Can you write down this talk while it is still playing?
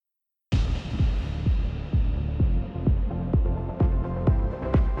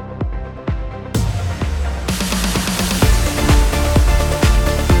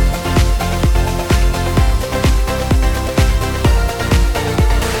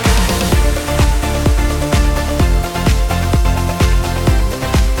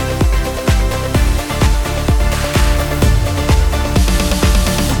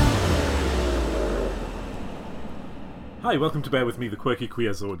Hi, welcome to Bear With Me, the Quirky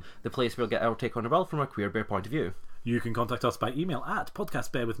Queer Zone. The place where we'll get our take on the world from a queer bear point of view. You can contact us by email at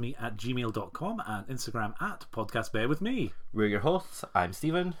podcastbearwithme@gmail.com and Instagram at podcastbearwithme. We're your hosts. I'm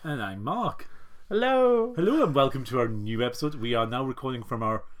Stephen. And I'm Mark. Hello. Hello and welcome to our new episode. We are now recording from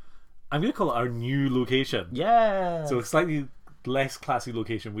I'm going to call it our new location. Yeah. So a slightly less classy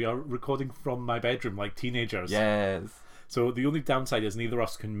location. We are recording from my bedroom like teenagers. Yes. So the only downside is neither of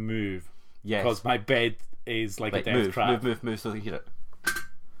us can move. Yes. Because my bed is like a death trap. Move so they can hear it.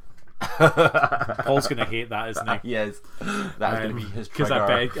 Paul's going to hate that, isn't he? Yes. That is going to be his trigger.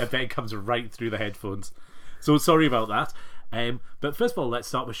 Because I bet it comes right through the headphones. So sorry about that. But first of all, let's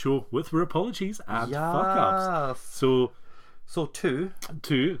start the show with our apologies and fuck-ups. So two.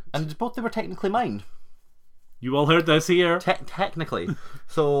 And both they were technically mine. You all heard this here. Technically.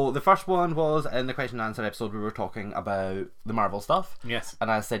 So the first one was in the question and answer episode. We were talking about the Marvel stuff. Yes. And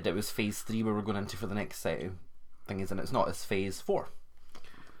I said it was phase 3 we were going into for the next set of things, and it's not. It's phase 4.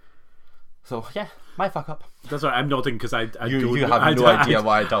 So yeah, my fuck up. That's right. I'm nodding because I you have no idea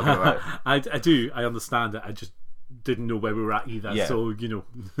why I'm talking about it. I do. I understand it. I just didn't know where we were at either. Yeah. So you know.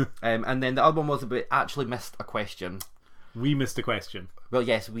 And then the other one was we actually missed a question. We missed a question. Well,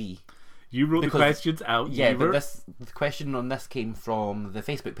 yes, we. You wrote the questions out. Yeah, but the question on this came from the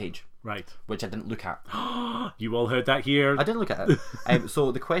Facebook page. Right. Which I didn't look at. You all heard that here. I didn't look at it.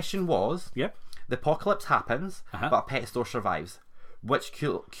 So the question was, yep. The apocalypse happens, but a pet store survives. Which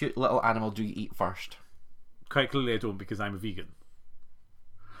cute little animal do you eat first? Quite clearly I don't, because I'm a vegan.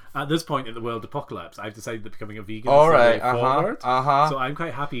 At this point in the world apocalypse, I've decided that becoming a vegan is the way forward. So I'm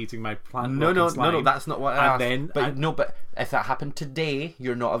quite happy eating my plant. No, that's not what I asked. But but if that happened today,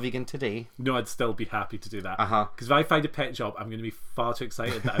 you're not a vegan today. No, I'd still be happy to do that. Because if I find a pet shop, I'm going to be far too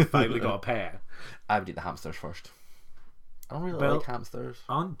excited that I've finally got a pet. I would eat the hamsters first. I don't really like hamsters.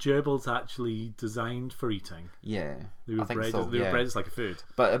 Aren't gerbils actually designed for eating? Yeah, they were bred. They were bred as like a food.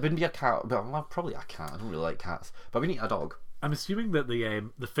 But it wouldn't be a cat. Well, probably a cat. I don't really like cats. But we need a dog. I'm assuming that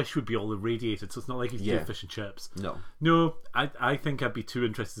the fish would be all irradiated, so it's not like you can do fish and chips. No, I think I'd be too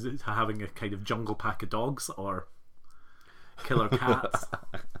interested in having a kind of jungle pack of dogs or killer cats.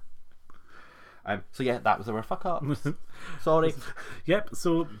 So yeah, that was our fuck up. Sorry. Yep.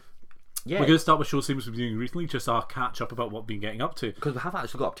 So we're going to start with shows we've been doing recently, just our catch up about what we've been getting up to. Because we have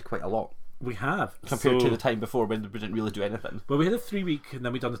actually got up to quite a lot. We have. Compared to the time before when we didn't really do anything. Well, we had a 3 week and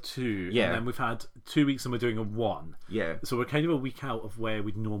then we've done a 2. Yeah. And then we've had 2 weeks and we're doing a 1. Yeah. So we're kind of a week out of where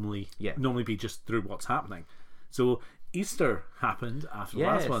we'd normally be just through what's happening. So Easter happened after the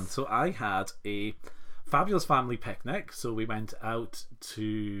last one. So I had a fabulous family picnic. So we went out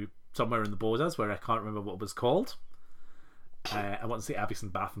to somewhere in the borders where I can't remember what it was called. I want to say Abbey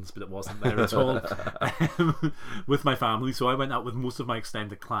St Bathans, but it wasn't there at all. With my family. So I went out with most of my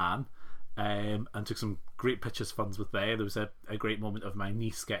extended clan. And took some great pictures funds with there. There was a great moment of my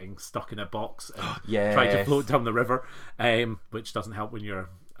niece getting stuck in a box and trying to float down the river, which doesn't help when you're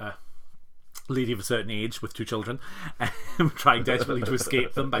a lady of a certain age with 2 children, trying desperately to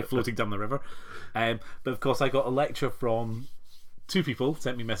escape them by floating down the river. But of course I got a lecture from 2 people,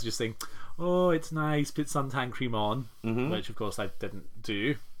 sent me messages saying, oh, it's nice, put suntan cream on, which of course I didn't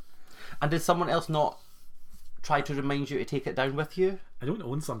do. And did someone else not try to remind you to take it down with you? I don't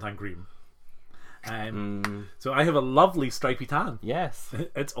own suntan cream. So I have a lovely stripy tan. Yes.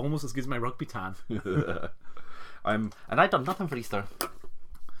 It's almost as good as my rugby tan. And I've done nothing for Easter. Do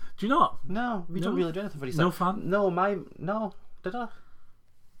you not? No, we don't really do anything for Easter. No fun? No, did I?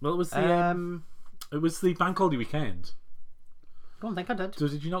 Well, it was the bank holiday weekend. I don't think I did. So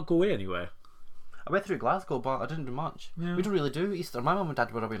did you not go away anywhere? I went through Glasgow, but I didn't do much. Yeah. We don't really do Easter. My mum and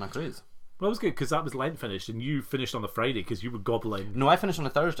dad were away on a cruise. Well, it was good because that was Lent finished, and you finished on the Friday because you were gobbling. No, I finished on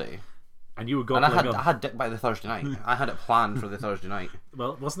a Thursday. And you were gobbling. And I had dick by the Thursday night. I had it planned for the Thursday night.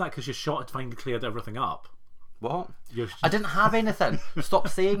 Well, wasn't that because your shot had finally cleared everything up? What? I didn't have anything. Stop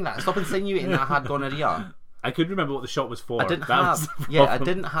saying that. Stop insinuating that I had gonorrhea. I couldn't remember what the shot was for. I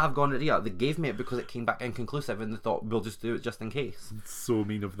didn't have gonorrhea. They gave me it because it came back inconclusive, and they thought we'll just do it just in case. It's so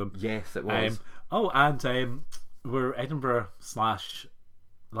mean of them. Yes, it was. We're Edinburgh /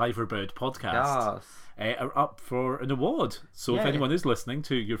 Liverbird podcast are up for an award. So if anyone is listening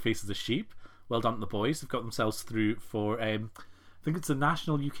to Your Face is a Sheep, well done to the boys. They've got themselves through for I think it's the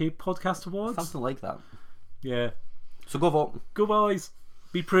National UK Podcast Awards, something like that. Yeah. So go vote. Go boys.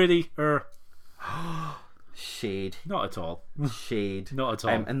 Be pretty. Shade. Not at all. Shade. Not at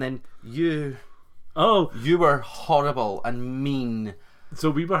all. And then you were horrible and mean. So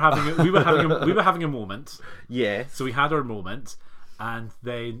we were having a moment. Yeah. So we had our moment. And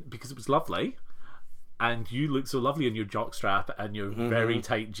then, because it was lovely, and you looked so lovely in your jockstrap and your very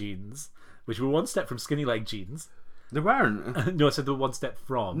tight jeans, which were one step from skinny leg jeans, They weren't. No, I said they were one step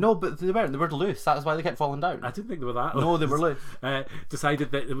from. No, but they weren't. They were loose. That's why they kept falling down. I didn't think they were that. No, they were loose.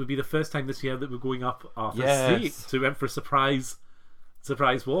 Decided that it would be the first time this year that we're going up Arthur's seat. So we went for a surprise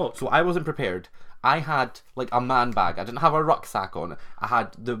walk. So I wasn't prepared. I had like a man bag. I didn't have a rucksack on. I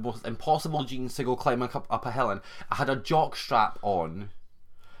had the most impossible jeans to go climbing up a hill in. I had a jock strap on.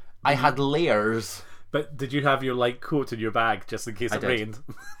 I had layers. But did you have your light coat in your bag just in case it rained?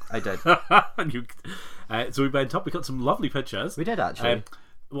 I did. So we went up. We got some lovely pictures. We did actually.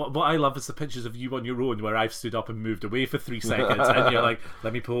 What I love is the pictures of you on your own where I've stood up and moved away for 3 seconds and you're like,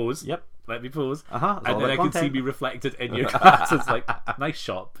 let me pose. Yep. Let me pose. And then I can see me reflected in your glasses. Like, nice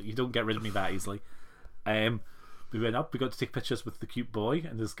shot, but you don't get rid of me that easily. We went up. We got to take pictures with the cute boy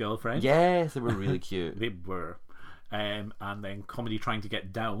and his girlfriend. Yes, they were really cute. They were. And then comedy trying to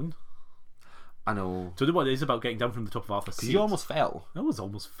get down. I know. So what it is about getting down from the top of Arthur's seat. You almost fell. I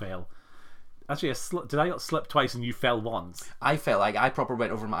almost fell. Actually, did I not slip twice and you fell once? I fell. Like I proper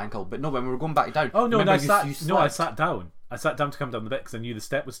went over my ankle. But no, when we were going back down. Oh no! I sat down. I sat down to come down the bit because I knew the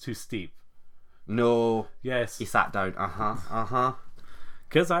step was too steep. No. Yes. He sat down.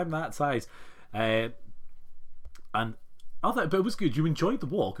 Because I'm that size. And but it was good. You enjoyed the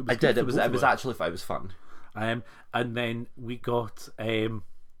walk. It was I did. It was actually it was fun. And then we got a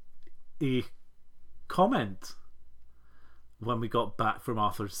comment when we got back from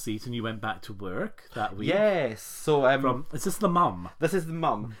Arthur's seat and you went back to work that week. Yes. So is this the mum? This is the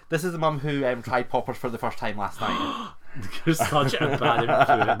mum. This is the mum who tried poppers for the first time last night. You're such a bad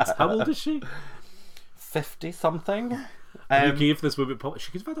influence. How old is she? 50 something. You gave this woman poppers.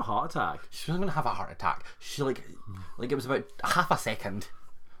 She could have had a heart attack. She wasn't gonna have a heart attack. She like it was about half a second.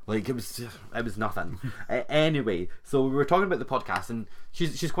 Like it was nothing. Anyway, so we were talking about the podcast, and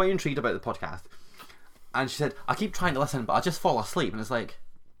she's quite intrigued about the podcast, and she said, "I keep trying to listen, but I just fall asleep." And it's like,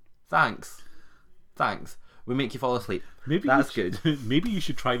 thanks. We make you fall asleep. Maybe that's good. Maybe you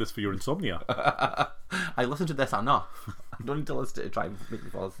should try this for your insomnia. I listened to this enough. I don't need to listen to it to try and make me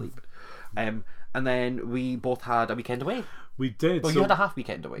fall asleep. And then we both had a weekend away. We did. Well, you had a half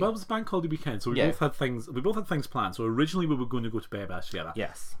weekend away. Well, it was a bank holiday weekend, so we both had things. We both had things planned. So originally we were going to go to Bear Bash together.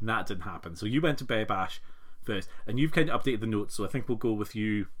 Yes. And that didn't happen. So you went to Bear Bash first, and you've kind of updated the notes. So I think we'll go with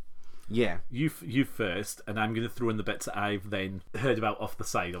you. Yeah. You first, and I'm going to throw in the bits that I've then heard about off the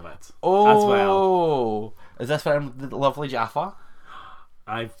side of it. Oh. As well. Is this from the lovely Jaffa?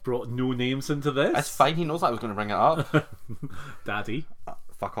 I've brought no names into this. It's fine. He knows I was going to bring it up. Daddy.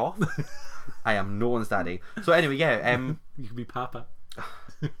 Fuck off. I am no one's daddy. So anyway, yeah. You could be Papa.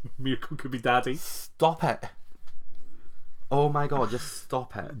 Mirko could be Daddy. Stop it. Oh my god, just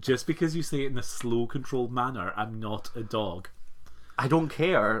stop it. Just because you say it in a slow, controlled manner, I'm not a dog. I don't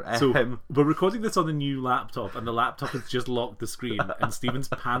care. So we're recording this on a new laptop, and the laptop has just locked the screen, and Stephen's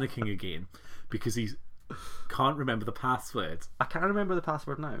panicking again because he can't remember the password. I can't remember the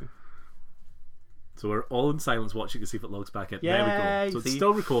password now. So we're all in silence watching to see if it logs back in. Yay, there we go. So it's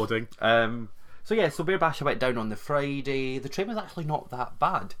still recording. So Bear Bash I went down on the Friday. The train was actually not that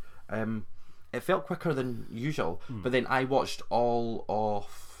bad. It felt quicker than usual. But then I watched all of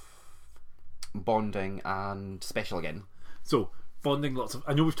Bonding and Special again. So Bonding,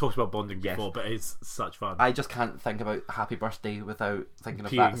 I know we've talked about Bonding before, but it's such fun. I just can't think about Happy Birthday without thinking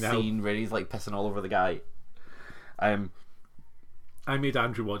of that scene where he's like pissing all over the guy. I made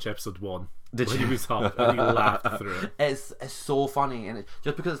Andrew watch episode 1. Did when you? He was up and he laughed through it. It's so funny, and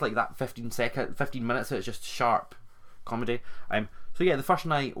just because it's like that 15 minutes, so it's just sharp comedy. So yeah, the first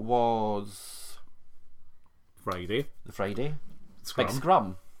night was Friday. Big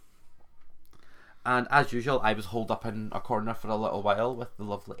Scrum. And as usual, I was holed up in a corner for a little while with the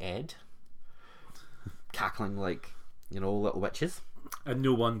lovely Ed, cackling like, little witches. And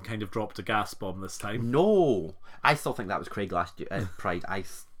no one kind of dropped a gas bomb this time. No, I still think that was Craig last year at Pride. I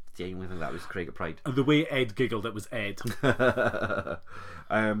genuinely think that was Craig at Pride. And the way Ed giggled, it was Ed.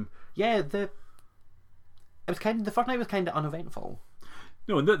 Yeah, the first night was kind of uneventful.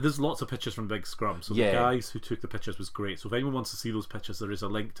 No, and there's lots of pictures from Big Scrum. So the guys who took the pictures was great. So if anyone wants to see those pictures, there is a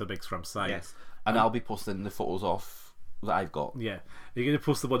link to Big Scrum site. Yes, and I'll be posting the photos off that I've got. Yeah, you're going to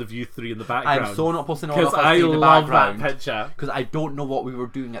post the one of you three in the background. I'm so not posting all of us I in the love background that picture because I don't know what we were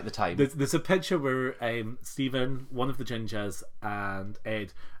doing at the time. There's a picture where Stephen, one of the gingers, and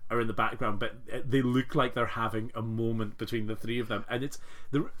Ed are in the background, but they look like they're having a moment between the three of them, and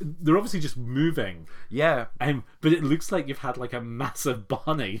they're obviously just moving. Yeah, but it looks like you've had like a massive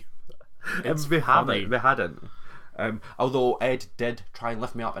bunny. We hadn't. Although Ed did try and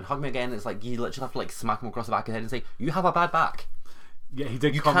lift me up and hug me again, it's like you literally have to like smack him across the back of the head and say, "You have a bad back." Yeah, he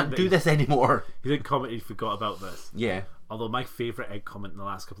did. You can't do this anymore. He did comment he forgot about this. Yeah. Although my favourite Ed comment in the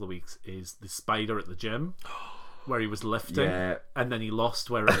last couple of weeks is the spider at the gym. where he was lifting, and then he lost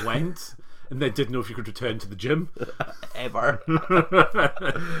where it went, and then didn't know if you could return to the gym ever.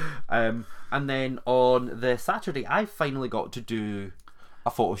 And then on the Saturday, I finally got to do a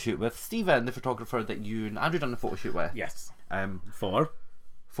photo shoot with Stephen, the photographer that you and Andrew done a photo shoot with. Yes.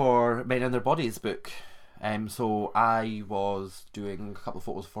 For Men and Their Bodies book. So I was doing a couple of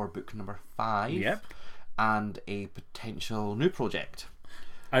photos for book number 5. Yep. And a potential new project.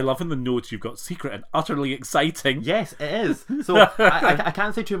 I love in the notes you've got secret and utterly exciting. Yes, it is. So I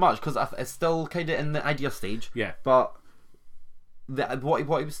can't say too much because it's still kind of in the idea stage. Yeah. But what he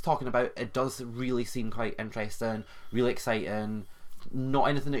was talking about, it does really seem quite interesting, really exciting. Not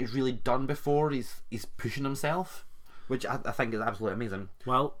anything that he's really done before. He's pushing himself, which I think is absolutely amazing.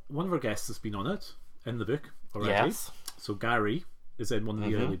 Well, one of our guests has been on it in the book already. Yes. So Gary is in one of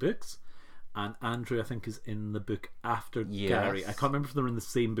the early books. And Andrew, I think, is in the book after Gary. I can't remember if they're in the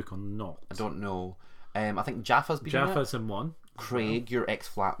same book or not. I don't know. I think Jaffa's been in it. Jaffa's in one. Craig, your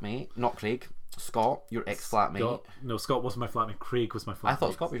ex-flatmate. Not Craig. Scott, your ex-flatmate. No, Scott wasn't my flatmate. Craig was my flatmate. I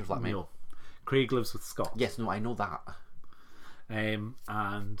thought Scott was your flatmate. No. Craig lives with Scott. Yes, no, I know that. And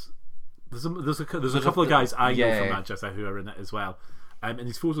there's a couple of guys I know from Manchester who are in it as well. And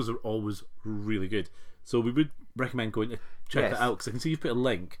these photos are always really good. So we would recommend going to check that out, because I can see you've put a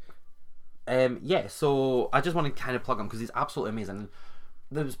link. So I just want to kind of plug him because he's absolutely amazing.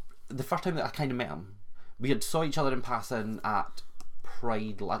 There was the first time that I kind of met him. We had saw each other in passing at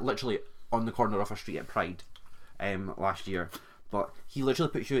Pride, literally on the corner of a street at Pride, last year. But he literally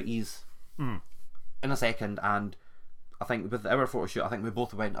puts you at ease in a second, and I think with our photo shoot, I think we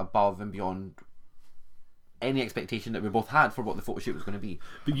both went above and beyond any expectation that we both had for what the photo shoot was going to be.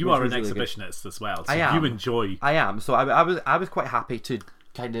 But you are an exhibitionist as well, so you enjoy. I am. So I was quite happy to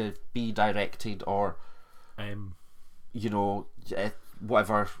kind of be directed, or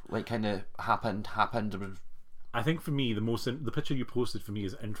whatever kind of happened. I think for me the picture you posted for me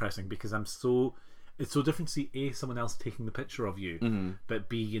is interesting because it's so different to see someone else taking the picture of you, but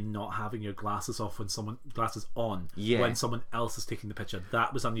B, you not having your glasses off when when someone else is taking the picture.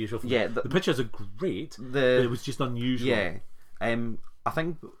 That was unusual for me. The pictures are great, but it was just unusual. I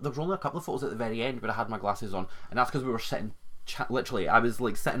think there was only a couple of photos at the very end where I had my glasses on, and that's because we were sitting literally I was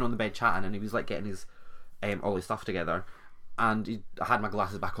like sitting on the bed chatting, and he was like getting his all his stuff together, and I had my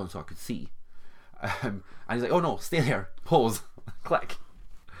glasses back on so I could see, and he's like, oh no, stay there, pause, click.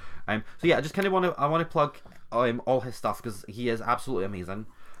 So yeah, I just kind of want to plug all his stuff because he is absolutely amazing.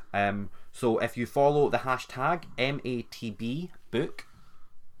 So if you follow the hashtag MATB book,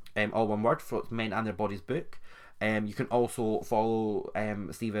 all one word, for Men and Their Bodies book, you can also follow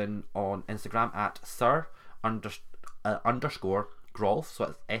Stephen on Instagram at sir_Grolf,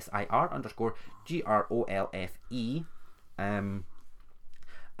 so it's SIR_GROLFE.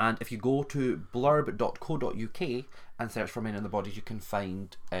 And if you go to blurb.co.uk and search for Men and Their Bodies, you can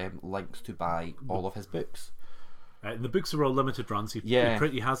find links to buy all of his books. The books are all limited runs.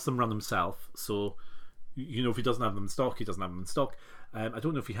 He has them run himself, so if he doesn't have them in stock, he doesn't have them in stock. I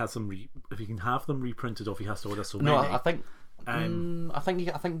don't know if he has them if he can have them reprinted, or if he has to order so many. No, I think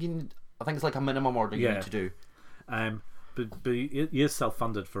it's like a minimum order you need to do. But he is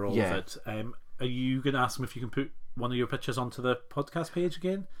self-funded for all of it. Are you going to ask him if you can put one of your pictures onto the podcast page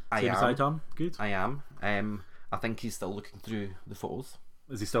again? I am. Good. I am. I think he's still looking through the photos.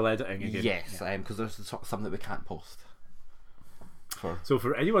 Is he still editing again? Yes, because there's some that we can't post. So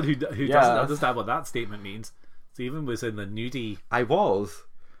for anyone who doesn't understand what that statement means, Stephen was in the nudie. I was,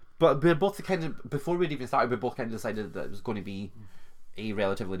 but we both kind of, before we'd even started, we both kind of decided that it was going to be a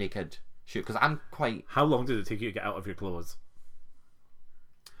relatively naked shoot because I'm quite. How long did it take you to get out of your clothes?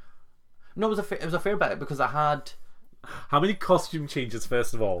 No, it was a fair bit because I had. How many costume changes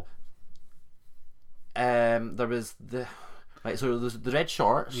first of all? There was the so there's the red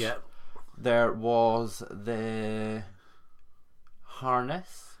shorts. Yeah. There was the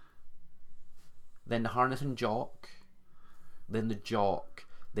harness. Then the harness and jock. Then the jock.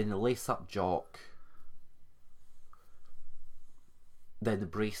 Then the lace up jock. Then the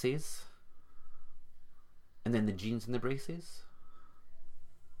braces. And then the jeans and the braces.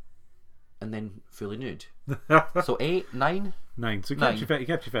 And then fully nude. So 8, 9? 9. So he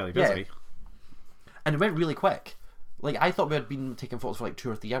kept you fairly busy. Yeah. And it went really quick. Like, I thought we had been taking photos for like 2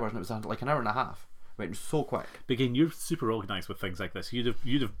 or 3 hours, and it was like an hour and a half. It went so quick. But again, you're super organised with things like this. You'd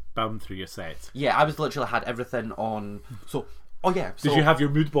have bound through your set. Yeah, I was literally had everything on. So, did you have your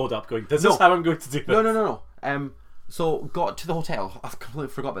mood board up going, this is how I'm going to do this? No. So got to the hotel. I've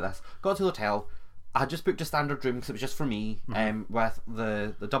completely forgot about this. Got to the hotel. I had just booked a standard room because it was just for me, with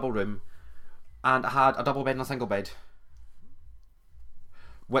the double room. And I had a double bed and a single bed,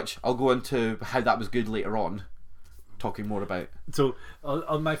 which I'll go into how that was good later on. talking more about. So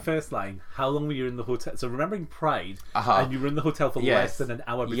on my first line, how long were you in the hotel? So remembering Pride, and you were in the hotel for less than an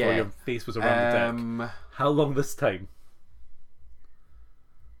hour before your face was around the deck. How long this time?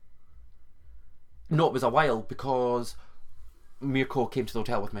 No, it was a while because Mirko came to the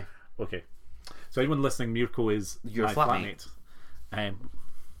hotel with me. Okay. So anyone listening, Mirko is your my flatmate.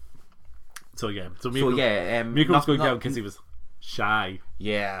 So Mirko was going down because he was shy.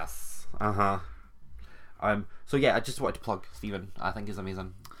 Yes. So yeah, I just wanted to plug Stephen. I think he's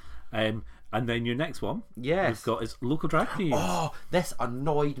amazing. And then your next one, we've got is local drag queens. Oh, this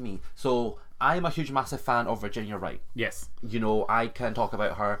annoyed me. So I'm a huge, massive fan of Virginia Wright. Yes. You know, I can talk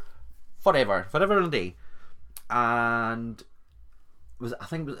about her forever and a day. And I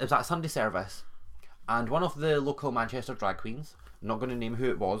think it was at Sunday service, and one of the local Manchester drag queens, I'm not going to name who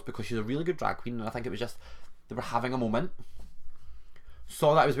it was because she's a really good drag queen, and I think it was just they were having a moment.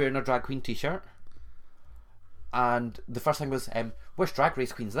 Saw that I was wearing a drag queen t-shirt, and the first thing was, which Drag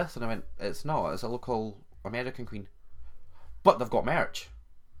Race queen's this? And I went, it's not, it's a local American queen, but they've got merch.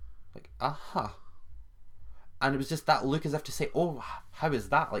 Like, and it was just that look as if to say, oh, how is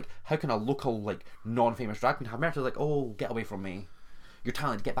that? Like, how can a local, like, non-famous drag queen have merch? I was like, oh, get away from me. You're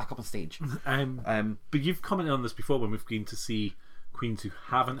talented, get back up on stage. But you've commented on this before when we've been to see queens who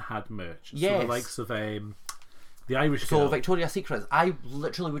haven't had merch. Yes. So the likes of the Irish girl. So Victoria's Secret, I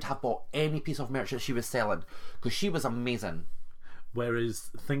literally would have bought any piece of merch that she was selling because she was amazing. Whereas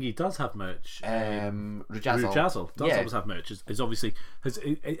Thingy does have merch. Rujazzle does always have merch. It's obviously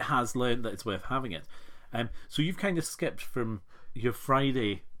it has learned that it's worth having it. So you've kind of skipped from your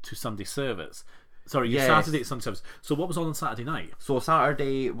Friday to Sunday service. Sorry, your Saturday to Sunday service. So what was on Saturday night? So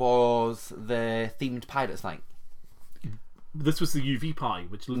Saturday was the themed Pirates night. This was the UV party,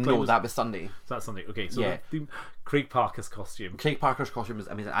 which looked like that was Sunday. So that's Sunday. Okay, so Craig Parker's costume. Craig Parker's costume was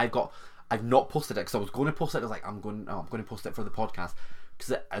amazing. I've not posted it because I was going to post it. I was like, I'm going to post it for the podcast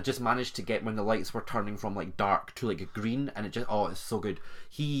because I just managed to get when the lights were turning from like dark to like green, and it's so good.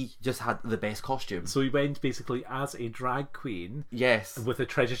 He just had the best costume. So he went basically as a drag queen. Yes. With a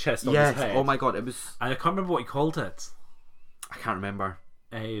treasure chest on his head. Oh my god, it was. And I can't remember what he called it. I can't remember.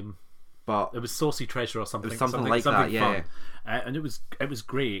 But it was Saucy Treasure or something. It was something like that, yeah. And it was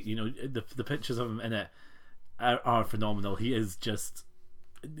great. You know, the pictures of him in it are phenomenal. He is just.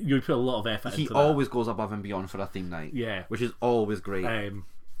 You put a lot of effort into that. He always goes above and beyond for a theme night. Yeah. Which is always great. And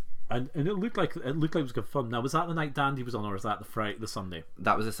it looked like it was good fun. Now, was that the night Dandy was on, or was that the Sunday?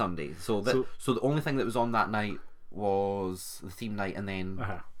 That was a Sunday. So the only thing that was on that night was the theme night, and then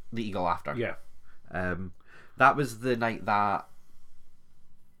the Eagle after. Yeah. That was the night that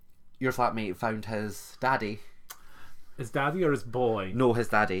your flatmate found his daddy. His daddy or his boy? No, his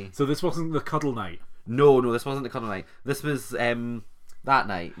daddy. So this wasn't the cuddle night? No, this wasn't the cuddle night. This was that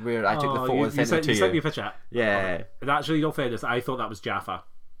night where I took the photo and sent it to you. You sent me a picture. Yeah. And actually, in fairness, I thought that was Jaffa.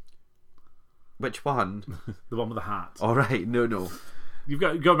 Which one? The one with the hat. All right, no. You've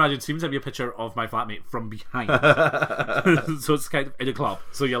got to imagine, Stephen sent me a picture of my flatmate from behind. So it's kind of in a club.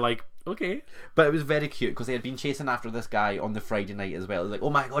 So you're like, okay. But it was very cute because they had been chasing after this guy on the Friday night as well. It was like,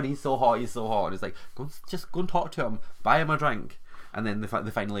 oh my god, he's so hot. And it's like, just go and talk to him, buy him a drink. And then they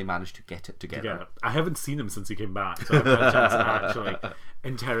finally managed to get it together. Yeah, I haven't seen him since he came back, so I haven't had a chance to actually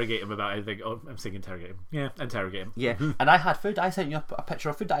interrogate him about anything. Oh, I'm saying interrogate him. Yeah, interrogate him. Yeah, and I had food. I sent you a picture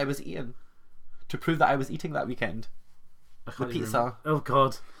of food that I was eating to prove that I was eating that weekend. The pizza. Remember. Oh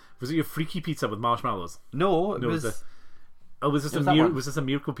god, was it your freaky pizza with marshmallows? No, it was. Was this a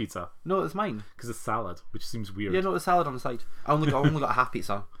Mirko pizza? No, it's mine. Because it's salad, which seems weird. Yeah, no, it's salad on the side. I only got a half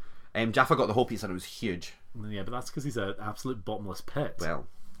pizza. Jaffa got the whole pizza and it was huge. Yeah, but that's because he's an absolute bottomless pit. Well,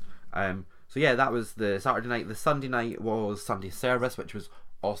 so yeah, that was the Saturday night. The Sunday night was Sunday service, which was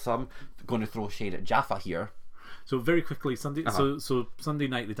awesome. Going to throw shade at Jaffa here. So very quickly, Sunday. So Sunday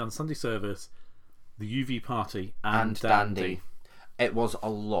night they done Sunday service, the UV party, and Dandy. It was a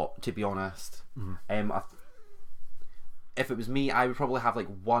lot, to be honest. Mm-hmm. If it was me, I would probably have like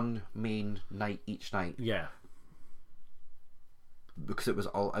one main night each night. Yeah. Because it was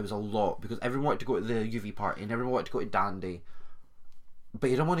a lot. Because everyone wanted to go to the UV party and everyone wanted to go to Dandy, but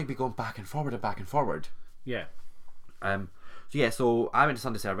you don't want to be going back and forward and back and forward. Yeah. So I went to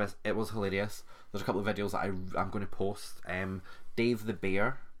Sunday service. It was hilarious. There's a couple of videos that I'm going to post. Dave the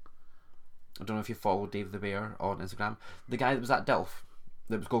Bear. I don't know if you follow Dave the Bear on Instagram. The guy that was at Dilf,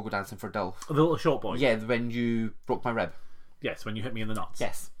 that was go-go dancing for Dilf. The little short boy. Yeah, when you broke my rib. Yes, when you hit me in the nuts.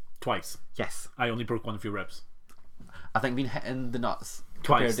 Yes. Twice. Yes. I only broke one of your ribs. I think being hit in the nuts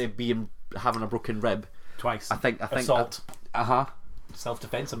twice compared to having a broken rib. Twice. I think assault.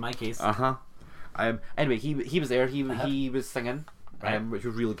 Self-defense in my case. Anyway, he was there. He was singing, which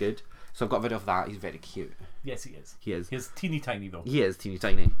was really good. So I've got a video of that. He's very cute. Yes, he is. He is. He's teeny tiny though. He is teeny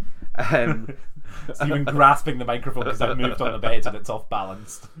tiny. Even grasping the microphone because I've moved on the bed and it's off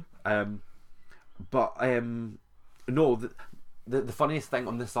balanced. No, the funniest thing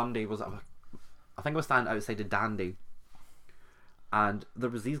on this Sunday was I think I was standing outside of Dandy, and there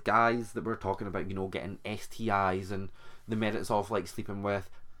was these guys that were talking about, you know, getting STIs and the merits of like sleeping with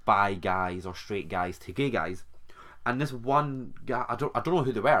bi guys or straight guys to gay guys. And this one guy, I don't know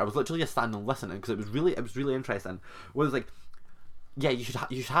who they were. I was literally just standing listening because it was really interesting. It was like, yeah, you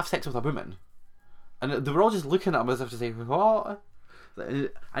should have sex with a woman, and they were all just looking at him as if to say, what?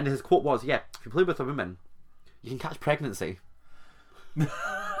 And his quote was, yeah, if you play with a woman, you can catch pregnancy.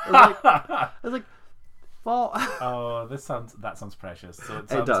 I was like, what? Oh, that sounds precious. So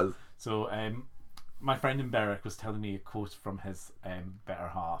it does. So my friend in Berwick was telling me a quote from his better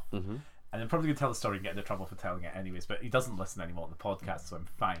half. Mm-hmm. And I'm probably going to tell the story and get into trouble for telling it anyways, but he doesn't listen anymore to the podcast, so I'm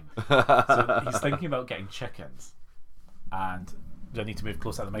fine. So he's thinking about getting chickens. And do I need to move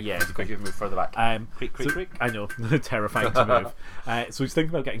closer to the microphone? Yeah, quick, move further back. Creak. I know, terrifying to move. So he's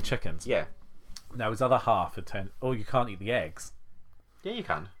thinking about getting chickens. Yeah. Now his other half had turned, oh, you can't eat the eggs. Yeah, you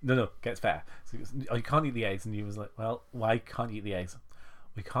can. No, gets better. So he goes, oh, you can't eat the eggs. And he was like, well, why can't you eat the eggs?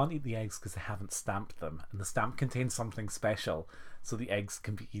 We can't eat the eggs because they haven't stamped them. And the stamp contains something special, so the eggs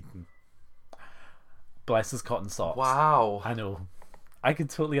can be eaten. Bless his cotton socks. Wow. I know. I can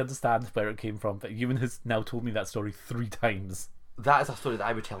totally understand where it came from, but Ewan has now told me that story 3 times. That is a story that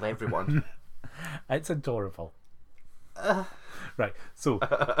I would tell everyone. It's adorable. Right, so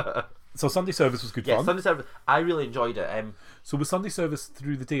Sunday service was good fun. Yeah, Sunday service, I really enjoyed it. So was Sunday service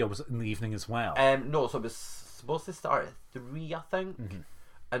through the day or was it in the evening as well? No, so it was supposed to start at 3, I think,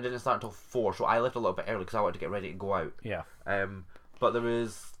 and didn't start until 4, so I left a little bit early because I wanted to get ready to go out. Yeah. But there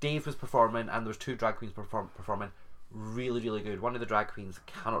was, Dave was performing and there was 2 drag queens performing. Really, really good. One of the drag queens,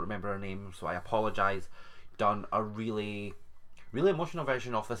 cannot remember her name, so I apologise, done a really, really emotional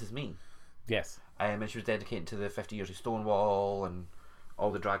version of This Is Me. Yes. And she was dedicated to the 50 years of Stonewall and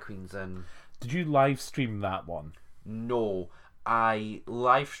all the drag queens. And did you live stream that one? No, I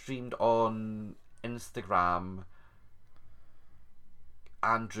live streamed on Instagram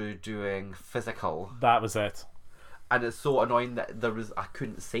Andrew doing Physical. That was it. And it's so annoying that I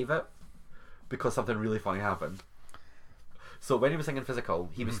couldn't save it because something really funny happened. So when he was singing Physical,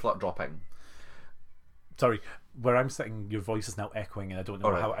 he was slut dropping. Sorry, where I'm sitting, your voice is now echoing, and I don't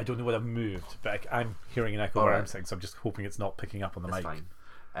know how. I don't know whether I've moved, but I'm hearing an echo where I'm sitting, so I'm just hoping it's not picking up on the mic. Fine.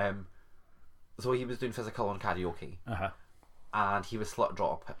 So he was doing Physical on karaoke, and he was slut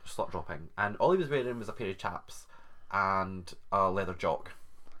dropping, and all he was wearing was a pair of chaps and a leather jock.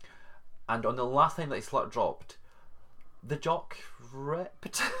 And on the last time that he slut dropped, the jock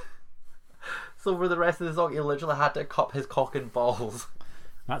ripped. So for the rest of the song, he literally had to cup his cock and balls.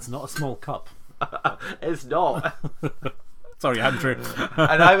 That's not a small cup. It's not. Sorry, Andrew.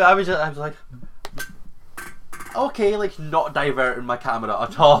 And I was like, okay, like not diverting my camera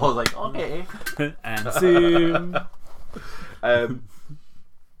at all. I was like, okay. And zoom.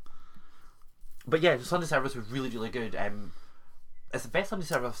 But yeah, Sunday service was really, really good. It's the best Sunday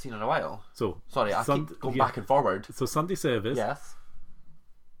service I've seen in a while. So sorry, I keep going back and forward. So Sunday service. Yes.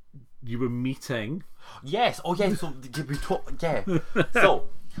 You were meeting. Yes. Oh yeah. So yeah. So,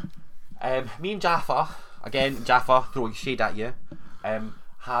 me and Jaffa, again Jaffa throwing shade at you, I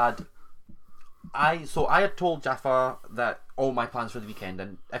had told Jaffa that all my plans for the weekend,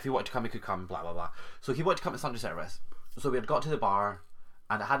 and if he wanted to come, he could come. Blah blah blah. So he wanted to come to Sunday service. So we had got to the bar,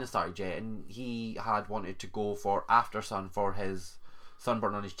 and it hadn't started yet, and he had wanted to go for after sun for his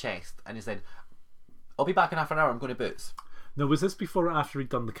sunburn on his chest, and he said, "I'll be back in half an hour. I'm going to Boots." Now, was this before or after he'd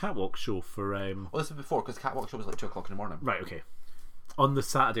done the catwalk show for... Well, this was before, because the catwalk show was like 2 o'clock in the morning. Right, okay. On the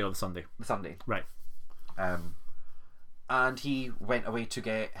Saturday or the Sunday? The Sunday. Right. And he went away to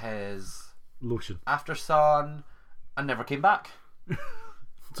get his... lotion. After sun, and never came back.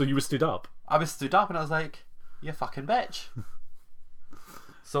 So you were stood up? I was stood up, and I was like, you fucking bitch.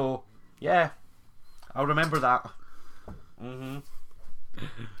 So, yeah. I'll remember that.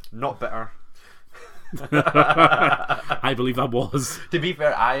 Not bitter. I believe I was. To be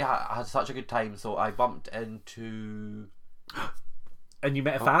fair, I had such a good time, so I bumped into... And you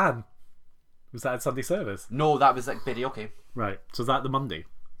met a fan? Was that at Sunday service? No, that was like karaoke. Right, so is that the Monday?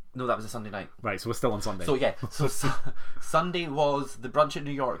 No, that was a Sunday night. Right, so we're still on Sunday. So yeah, so Sunday was the brunch at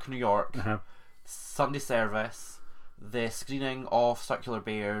New York, Sunday service, the screening of Circular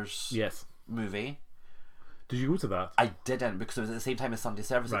Bears movie. Did you go to that? I didn't, because it was at the same time as Sunday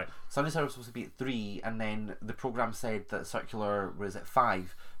service. Right. Sunday service was supposed to be at 3, and then the programme said that Circular was at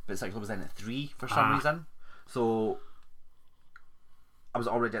 5, but Circular was in at 3 for some reason. So I was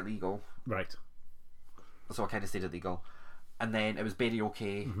already at the Eagle. Right. So I kind of stayed at the Eagle. And then it was Berry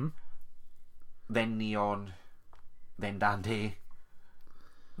OK, then Neon, then Dandy,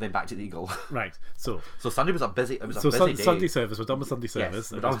 then back to the Eagle. Right. So Sunday was a busy. It was a busy day. Sunday service. We're done with Sunday Yes,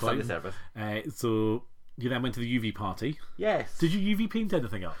 service. we're done with Sunday service. So you then went to the UV party. Yes. Did you UV paint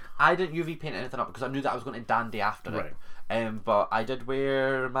anything up? I didn't UV paint anything up because I knew that I was going to Dandy after it. Right. But I did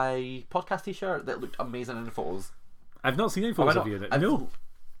wear my podcast T-shirt that looked amazing in the photos. I've not seen any photos of you in it. No.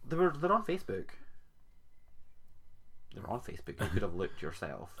 They're on Facebook. They're on Facebook. You could have looked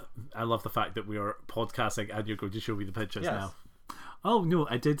yourself. I love the fact that we are podcasting and you're going to show me the pictures now. Oh no,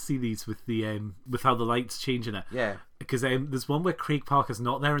 I did see these with the with how the lights change in it. Yeah. Because there's one where Craig Parker's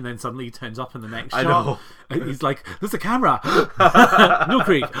not there and then suddenly he turns up in the next shot. I know. And he's like, "There's a camera." No,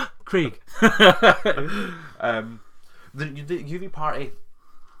 Craig. The UV party.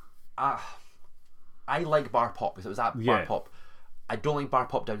 I like Bar Pop because it was at Bar Pop. I don't like Bar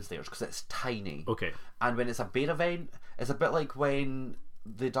Pop downstairs because it's tiny. Okay. And when it's a beer event, it's a bit like when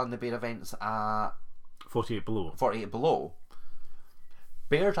they done the beer events at 48 Below. 48 Below.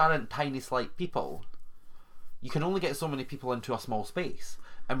 Bears aren't tiny, slight people. You can only get so many people into a small space.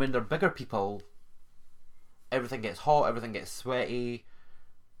 And when they're bigger people, everything gets hot, everything gets sweaty.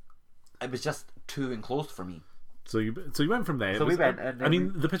 It was just too enclosed for me. So you went from there. So we went. And I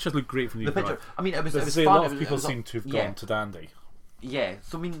mean, the pictures look great from you. The picture. I mean, it was fun. A lot of people seem to have gone to Dandy. Yeah.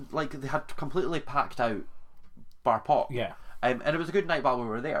 So I mean, like they had completely packed out Bar Pop. Yeah. And it was a good night while we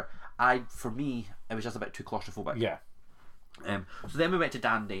were there. For me, it was just a bit too claustrophobic. Yeah. So then we went to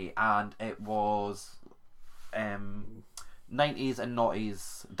Dandy, and it was 90s and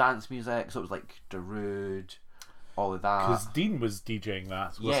noughties dance music. So it was like Darude, all of that. Because Dean was DJing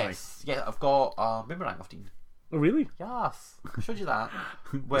that. Yes. Yeah, I've got a boomerang of Dean. Oh really? Yes. I showed you that.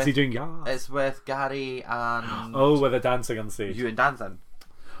 Is he doing yes? It's with Gary and... Oh, where they're dancing on stage. You and dancing.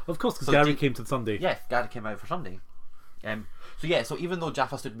 Of course, because Gary came to the Sunday. Yeah, Gary came out for Sunday. So even though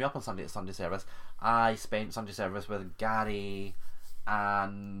Jaffa stood me up on Sunday at Sunday service, I spent Sunday service with Gary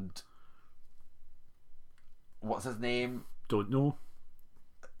and what's his name? Don't know.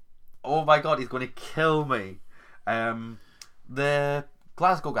 Oh my god, he's going to kill me. The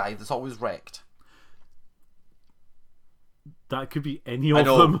Glasgow guy that's always wrecked. That could be any of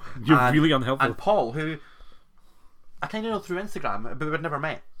them. You're really unhelpful. And Paul, who I kind of know through Instagram, but we'd never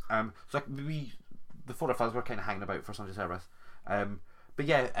met. So the four of us were kind of hanging about for Sunday service. But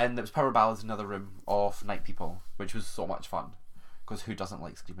yeah, and there was Power Ballads in another room of night people, which was so much fun. Because who doesn't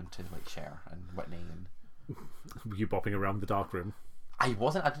like screaming to like Cher and Whitney and... Were you bopping around the dark room? I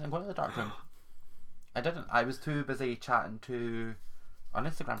didn't go into the dark room. I didn't. I was too busy chatting to an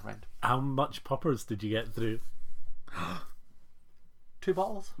Instagram friend. How much poppers did you get through? 2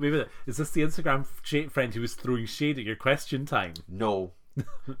 bottles. Wait a minute. Is this the Instagram friend who was throwing shade at your question time? No.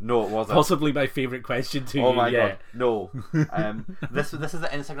 No, it wasn't. Possibly my favourite question to you. Oh my god, no. This is the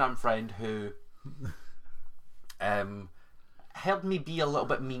Instagram friend who helped me be a little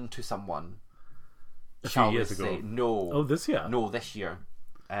bit mean to someone. A few years ago. No. Oh, this year? No, this year.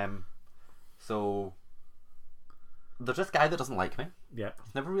 So there's this guy that doesn't like me. Yeah.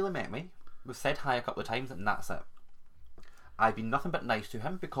 He's never really met me. We've said hi a couple of times and that's it. I've been nothing but nice to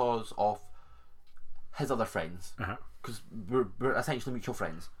him because of his other friends. Because we're essentially mutual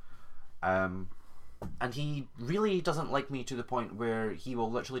friends. And he really doesn't like me to the point where he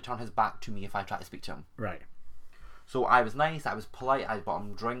will literally turn his back to me if I try to speak to him. Right. So I was nice, I was polite, I bought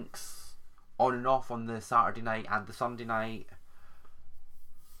him drinks on and off on the Saturday night and the Sunday night.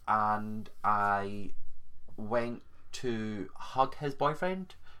 And I went to hug his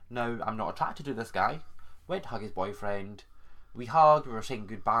boyfriend. Now, I'm not attracted to this guy. Went to hug his boyfriend. We hugged, we were saying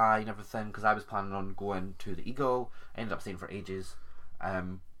goodbye and everything because I was planning on going to the Eagle. Ended up staying for ages.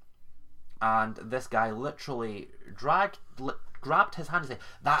 And this guy literally grabbed his hand and said,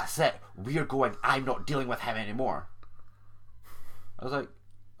 "That's it, we're going, I'm not dealing with him anymore." I was like,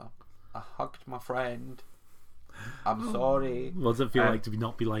 oh, I hugged my friend. I'm sorry. What does it feel like to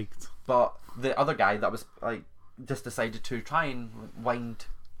not be liked? But the other guy that was like just decided to try and wind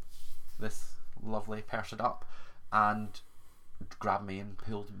this lovely person up and grabbed me and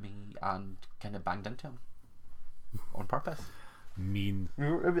pulled me and kind of banged into him on purpose. Mean.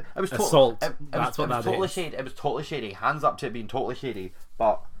 It was assault. That's what that is. Totally shady. It was totally shady. Hands up to it being totally shady.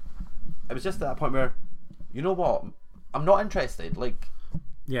 But it was just at that point where, you know what? I'm not interested. Like,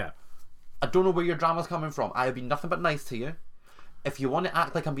 yeah. I don't know where your drama's coming from. I have been nothing but nice to you. If you want to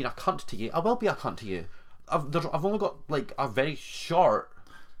act like I'm being a cunt to you, I will be a cunt to you. I've only got like a very short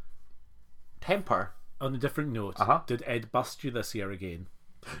temper. On a different note, did Ed bust you this year again?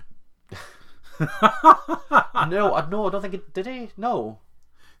 No, I don't think it did. He? No.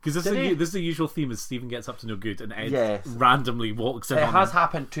 Because this is the usual theme: is Stephen gets up to no good, and Ed randomly walks in. It has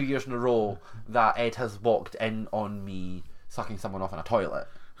happened 2 years in a row that Ed has walked in on me sucking someone off in a toilet,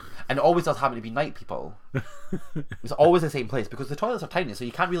 and it always does happen to be night people. It's always the same place because the toilets are tiny, so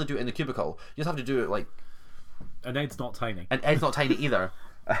you can't really do it in the cubicle. You just have to do it like. And Ed's not tiny. And Ed's not tiny either.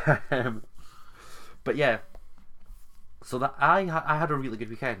 But yeah, so that I had a really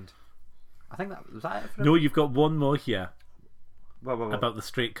good weekend. I think that was that. No, you've got one more here. What? About the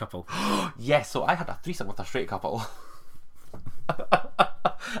straight couple. Yes, so I had a threesome with a straight couple.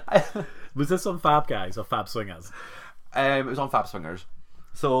 Was this on Fab Guys or Fab Swingers? It was on Fab Swingers.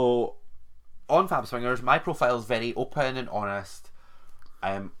 So on Fab Swingers, my profile is very open and honest.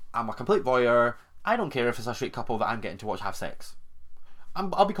 I'm a complete voyeur. I don't care if it's a straight couple that I'm getting to watch have sex.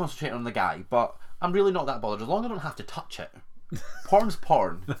 I'll be concentrating on the guy, but I'm really not that bothered as long as I don't have to touch it. Porn's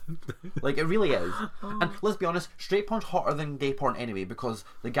porn. Like, it really is. And let's be honest, straight porn's hotter than gay porn anyway, because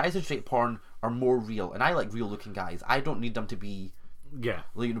the guys in straight porn are more real, and I like real looking guys. I don't need them to be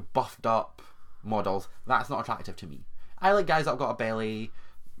buffed up models. That's not attractive to me. I like guys that have got a belly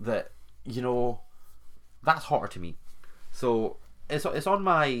that, that's hotter to me. So it's on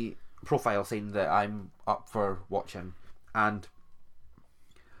my profile saying that I'm up for watching, and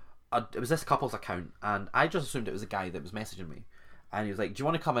it was this couple's account, and I just assumed it was a guy that was messaging me, and he was like, "Do you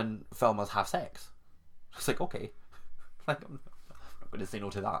want to come and film us have sex?" I was like, "Okay." Like, I'm not going to say no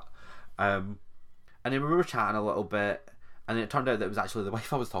to that. And then we were chatting a little bit, and then it turned out that it was actually the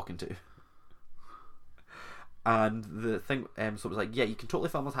wife I was talking to. And the thing, so it was like, "Yeah, you can totally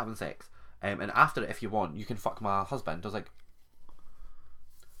film us having sex, and after it, if you want, you can fuck my husband." I was like,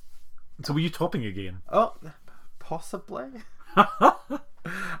 "So were you topping again?" "Oh, possibly."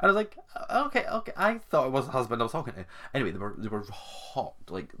 And I was like, okay. I thought it was the husband I was talking to. Anyway, they were hot,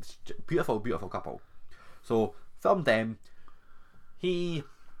 like beautiful couple. So filmed them. He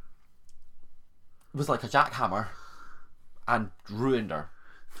was like a jackhammer and ruined her,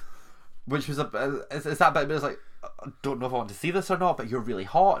 which was it's that bit. But it's like, I don't know if I want to see this or not. But you're really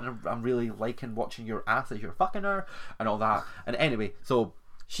hot, and I'm really liking watching your ass as you're fucking her and all that. And anyway, so.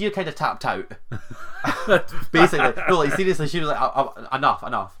 She kind of tapped out. Basically. No, like, seriously, she was like, enough.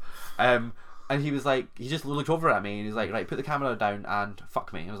 And he was like, he just looked over at me and he's like, "Right, put the camera down and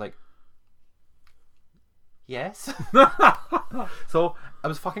fuck me." I was like, "Yes." So I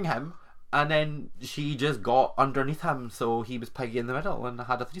was fucking him, and then she just got underneath him, so he was piggy in the middle, and I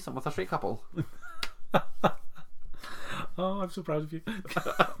had a threesome with a straight couple. Oh, I'm so proud of you.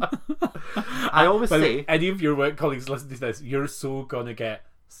 I always say, any of your work colleagues listen to this, you're so gonna get,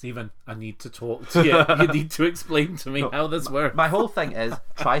 "Stephen, I need to talk to you. You need to explain to me how this works." My whole thing is,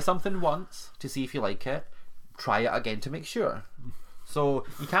 try something once to see if you like it. Try it again to make sure. So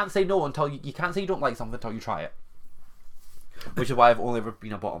you can't say no until you can't say you don't like something until you try it. Which is why I've only ever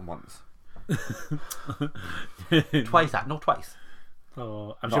been a bottom once. Twice.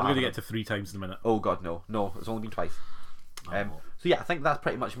 Oh, I'm sure we're going to get to 3 times in a minute. Oh god, no, it's only been twice. So yeah, I think that's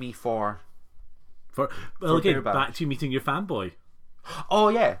pretty much me for again, back to you meeting your fanboy. Oh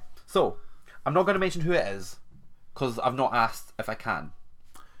yeah. So I'm not going to mention who it is because I've not asked if I can.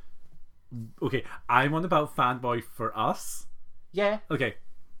 Okay, I'm on about fanboy for us. Yeah. Okay.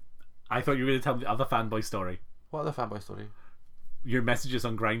 I thought you were going to tell me the other fanboy story. What other fanboy story? Your messages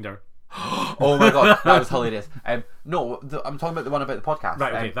on Grindr. Oh my god, that was hilarious. No, I'm talking about the one about the podcast.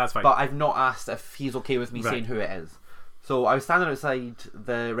 Right, okay, that's fine. But I've not asked if he's okay with me saying who it is. So I was standing outside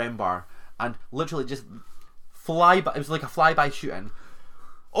the Rem bar and literally just it was like a flyby shooting.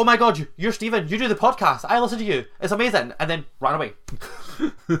 "Oh my god, you're Stephen, you do the podcast, I listen to you, it's amazing," and then ran away.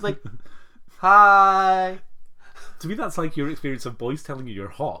 It's like, "Hi." To me, that's like your experience of boys telling you you're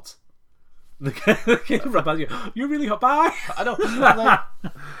hot. You're really hot. Bye. I know.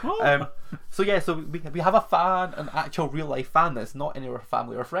 So yeah, so we have a fan, an actual real life fan that's not any of our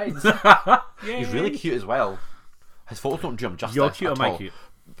family or friends. He's really cute as well. His photos don't do him justice. You're cute at or am all. I cute?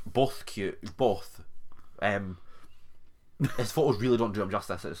 Both cute. Both. His photos really don't do him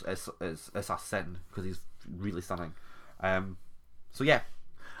justice. It's a sin because he's really stunning. So yeah.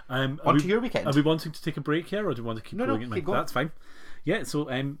 On to your weekend. Are we wanting to take a break here, or do we want to keep going? Keep going. That's fine. Yeah. So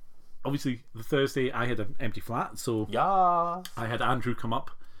obviously the Thursday I had an empty flat, so yeah, I had Andrew come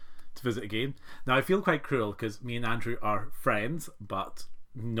up to visit again. Now I feel quite cruel because me and Andrew are friends, but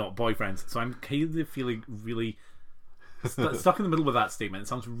not boyfriends. So I'm kind of feeling really stuck in the middle with that statement. It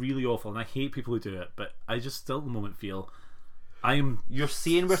sounds really awful, and I hate people who do it. But I just still at the moment feel you're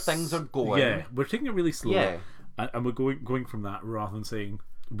seeing where things are going. Yeah, we're taking it really slow. Yeah, and we're going from that rather than saying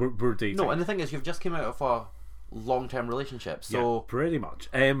we're dating. No, and the thing is, you've just came out of long-term relationship. So yeah, pretty much.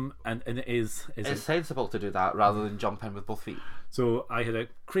 And it is it's sensible to do that rather than jump in with both feet. So I had a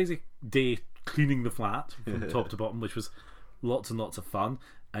crazy day cleaning the flat from top to bottom, which was lots and lots of fun.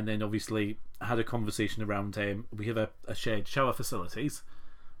 And then obviously I had a conversation around we have a shared shower facilities,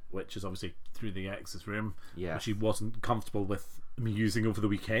 which is obviously through the ex's room, which he wasn't comfortable with me using over the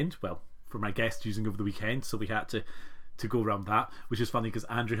weekend. Well, for my guest using over the weekend, so we had to go around that, which is funny because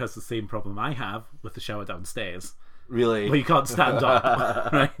Andrew has the same problem I have with the shower downstairs. Really? Well, you can't stand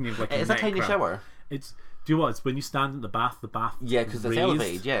up, right? And like it's a tiny shower. It's, do you know what? It's when you stand in the bath yeah, because it's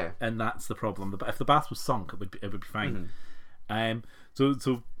elevated, yeah, and that's the problem. But if the bath was sunk, it would be fine.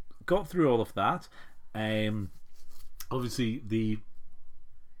 So got through all of that. Obviously the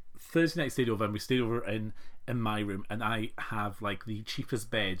Thursday night stayed over, and we stayed over in my room, and I have like the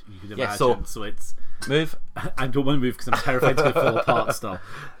cheapest bed you could imagine. So it's move. I don't want to move because I'm terrified to fall apart still.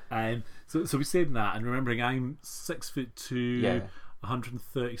 So we stayed in that, and remembering I'm 6'2",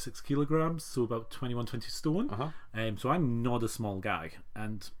 136 kilograms, so about 21-20 stone. So I'm not a small guy,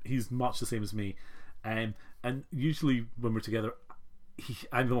 and he's much the same as me. And usually when we're together,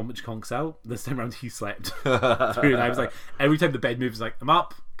 I'm the one which conks out. This time around, he slept through, and I was like, every time the bed moves, like, I'm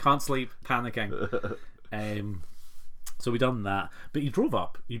up, can't sleep, panicking. So we done that, but he drove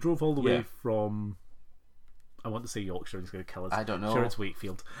up. He drove all the way from, I want to say Yorkshire. He's going to kill us. I don't know. Sure, it's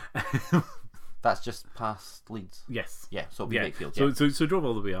Wakefield. That's just past Leeds. Yes. Yeah. So it'll be Wakefield. So drove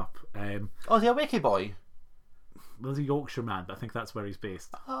all the way up. Oh, is he a Wakey boy? Well, he's a Yorkshire man, but I think that's where he's based.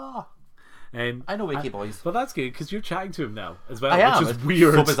 Oh. I know Wakey boys. But that's good because you're chatting to him now as well, I am. Which is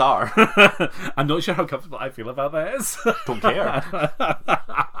weird. So bizarre. I'm not sure how comfortable I feel about this. Don't care.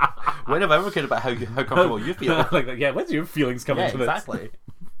 When have I ever cared about how comfortable you feel? Like, yeah, when's your feelings coming to this? Exactly.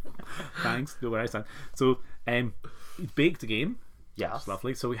 Thanks. Go where I stand. So, he baked again. Yeah, it's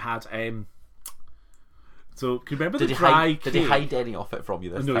lovely. So we had So, can you remember did the dry cake? Did he hide any of it from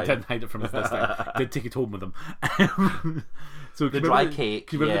you this time? No, he didn't hide it from us this time. He did take it home with him. So the dry cake.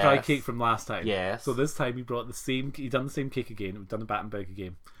 Can you remember the dry cake from last time? Yes. So this time he brought the same. He done the same cake again. We've done the Battenberg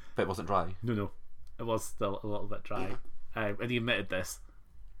again. But it wasn't dry. No, it was still a little bit dry, and he admitted this.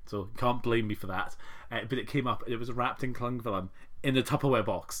 So you can't blame me for that. But it came up. And it was wrapped in Clungfilm in a Tupperware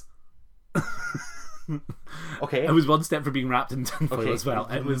box. Okay. It was one step from being wrapped in tinfoil as well.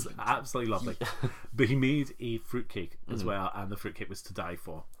 It was absolutely lovely. But he made a fruitcake as well, and the fruitcake was to die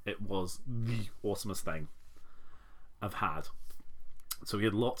for. It was the awesomest thing I've had. So we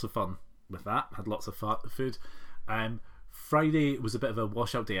had lots of fun with that. Had lots of food. Friday was a bit of a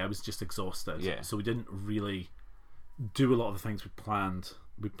washout day. I was just exhausted. Yeah. So we didn't really do a lot of the things we planned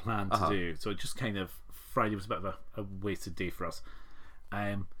to do. So it just kind of, Friday was a bit of a wasted day for us.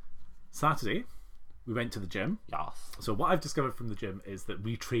 Saturday, we went to the gym. Yes. So what I've discovered from the gym is that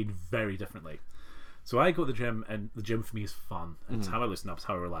we train very differently. So I go to the gym, and the gym for me is fun. It's how I loosen up, it's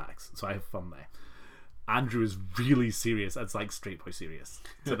how I relax. So I have fun there. Andrew is really serious. It's like straight boy serious.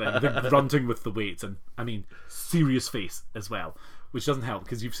 So they're grunting with the weights, and I mean serious face as well, which doesn't help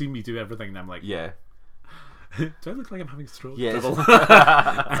because you've seen me do everything, and I'm like, yeah. Do I look like I'm having a stroke? Yes.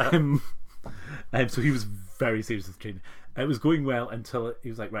 So he was very serious with training. It was going well until he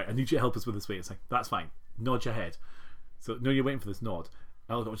was like, right, I need you to help us with this weight. It's like, that's fine. Nod your head. So no, you're waiting for this nod.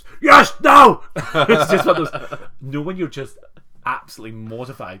 I'll go, yes, no. It's just one of those. No, when you're just absolutely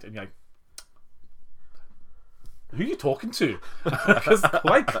mortified and you're like, who are you talking to? Because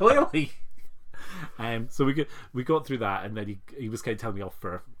quite clearly. So we got through that, and then he was kind of telling me off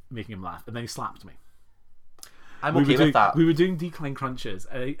for making him laugh, and then he slapped me. I'm okay with that. We were doing decline crunches.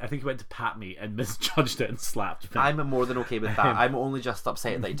 I think he went to pat me and misjudged it and slapped me. I'm more than okay with that. I'm only just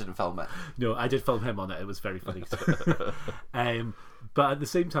upset that he didn't film it. No, I did film him on it. It was very funny. But at the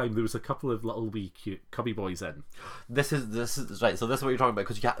same time, there was a couple of little wee cute cubby boys in. This is right. So this is what you're talking about,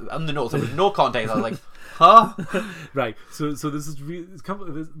 because on the notes there was no context. I was like, huh? Right. So this is really a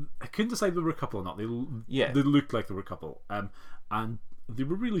couple. I couldn't decide if they were a couple or not. They looked like they were a couple. And they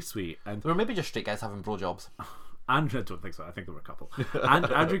were really sweet. And they were maybe just straight guys having blowjobs. Andrew, I don't think so. I think they were a couple. And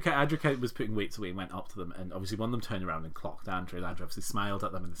Andrew was putting weights away and went up to them, and obviously one of them turned around and clocked Andrew, and Andrew obviously smiled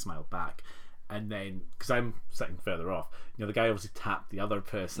at them, and they smiled back. And then, because I'm sitting further off, the guy obviously tapped the other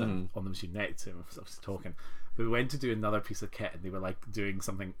person on the machine next to him, was obviously talking. But we went to do another piece of kit, and they were like doing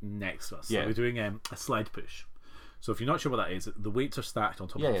something next to us. So we're doing a slide push. So if you're not sure what that is, the weights are stacked on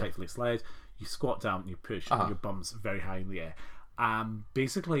top of a tightly slide. You squat down and you push, and your bum's very high in the air.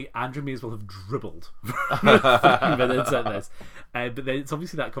 Basically, Andrew may as well have dribbled for 3 minutes at this. But then it's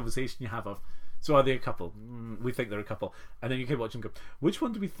obviously that conversation you have of, so are they a couple? We think they're a couple. And then you can watch them go, which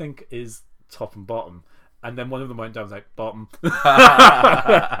one do we think is top and bottom? and then one of them went down, I was like, bottom.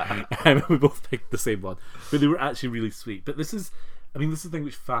 And we both picked the same one. But they were actually really sweet. But this is the thing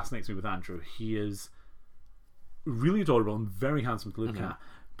which fascinates me with Andrew. He is really adorable and very handsome to look at,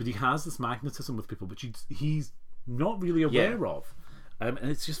 but he has this magnetism with people which he's not really aware of. And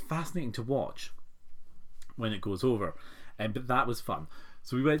it's just fascinating to watch when it goes over. But that was fun.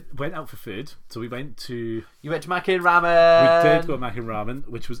 So we went out for food. So we went to... You went to Maki and Ramen. We did go to Maki and Ramen,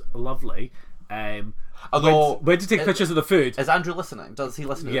 which was lovely. Although... Went to take pictures of the food. Is Andrew listening? Does he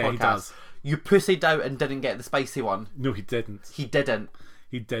listen to the podcast? Yeah, he does. You pussied out and didn't get the spicy one. No, he didn't. He didn't.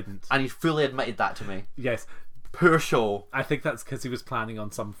 He didn't. And he fully admitted that to me. Yes. Poor show. I think that's because he was planning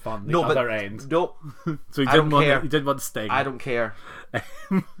on some fun the other end. Nope. So he didn't want to sting. I don't care.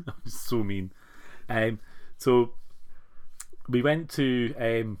 So mean. So we went to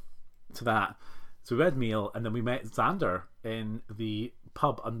that. So we had a meal, and then we met Xander in the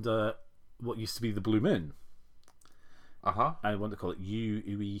pub under what used to be the Blue Moon. I want to call it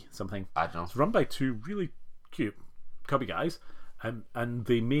Ui something. I don't know. It's run by two really cute cubby guys, and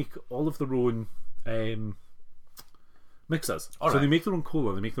they make all of their own mixers. So they make their own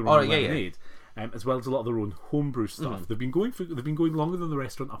cola, they make their own lemonade, as well as a lot of their own homebrew stuff. They've been going longer than the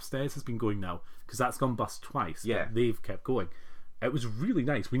restaurant upstairs has been going now, because that's gone bust twice. Yeah, but they've kept going. It was really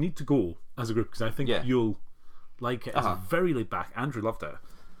nice. We need to go as a group because I think you'll like it. It's very laid back. Andrew loved it.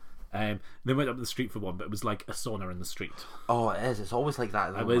 Then went up the street for one, but it was like a sauna in the street. Oh, it is. It's always like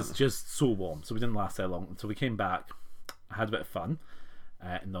that. It was just so warm, so we didn't last there long. So we came back, had a bit of fun,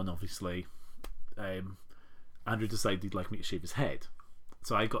 and then obviously Andrew decided he'd like me to shave his head.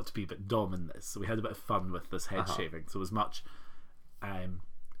 So I got to be a bit dom in this. So we had a bit of fun with this head shaving. So it was much a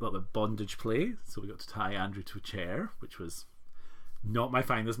little bit of bondage play. So we got to tie Andrew to a chair, which was not my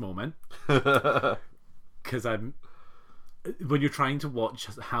finest moment. Because when you're trying to watch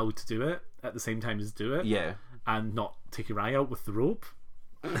how to do it at the same time as do it, and not take your eye out with the rope,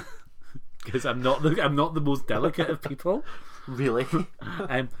 because I'm not the most delicate of people, really.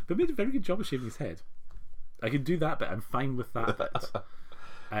 But made a very good job of shaving his head. I can do that bit. I'm fine with that bit.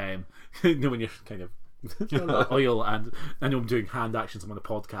 You know, when you're kind of oil, and I know I'm doing hand actions on the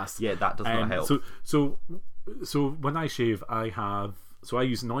podcast. Yeah, that does not help. So when I shave, I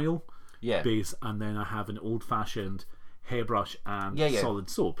use an oil base, and then I have an old fashioned hairbrush and solid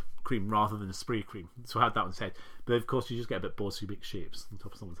soap cream rather than a spray cream. So I had that on his head, but of course you just get a bit bored, so you make shapes on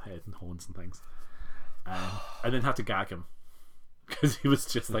top of someone's head and horns and things, and then had to gag him because he was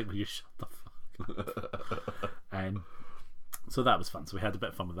just like, will you shut the fuck up? So that was fun. So we had a bit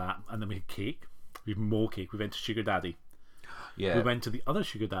of fun with that, and then we had cake. We had more cake. We went to Sugar Daddy. We went to the other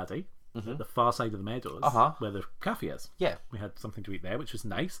Sugar Daddy at the far side of the meadows where the cafe is. We had something to eat there, which was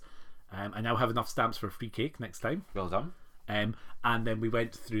nice. I now have enough stamps for a free cake next time. Well done. And then we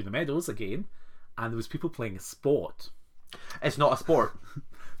went through the meadows again, and there was people playing a sport. It's not a sport.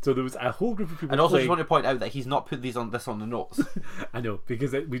 So there was a whole group of people. And also, just want to point out that he's not put this on the notes. I know,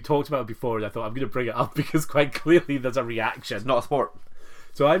 because we talked about it before, and I thought I'm going to bring it up because quite clearly there's a reaction. It's not a sport.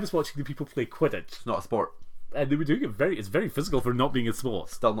 So I was watching the people play Quidditch. It's not a sport. And they were doing it it's very physical for not being a sport.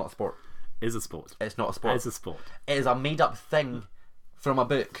 Still not a sport. Is a sport. It's not a sport. It's a sport. It is a made up thing from a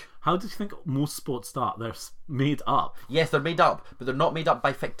book. How did you think most sports start? They're made up. Yes, they're made up, but they're not made up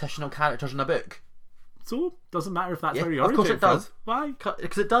by fictional characters in a book. So, doesn't matter if that's where your origin. Of course it does. Why?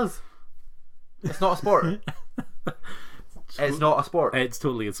 Because it does. It's not a sport. It's not a sport. It's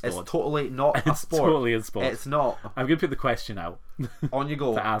totally a sport. It's totally not a sport. It's totally a sport. It's not. I'm going to put the question out. On you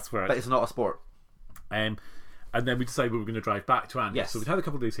go. To ask for it. But it's not a sport. And then we decided we were going to drive back to Andy. Yes. So we'd had a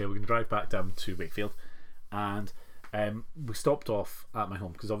couple of days here. We're going to drive back down to Wakefield. And we stopped off at my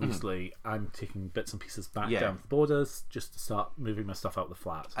home because obviously I'm taking bits and pieces back down the borders just to start moving my stuff out the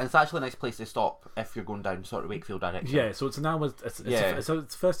flat. And it's actually a nice place to stop if you're going down sort of Wakefield direction. Yeah, so it's an hour's it's the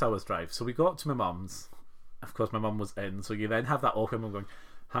first hour's drive. So we got to my mum's. Of course my mum was in, so you then have that awkward moment going,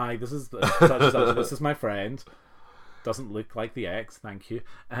 hi, this is this is my friend. Doesn't look like the ex, thank you.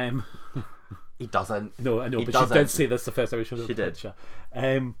 He doesn't. No, I know, but she did say this the first time we showed her the did. picture.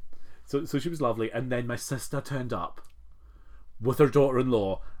 So she was lovely, and then my sister turned up with her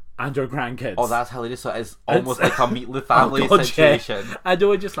daughter-in-law and her grandkids. Oh, that's hilarious. So it's almost like a meet the family situation. Yeah. I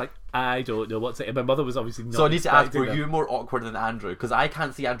know, just like, I don't know what's it. And my mother was obviously not. So I need to ask, were you more awkward than Andrew? Because I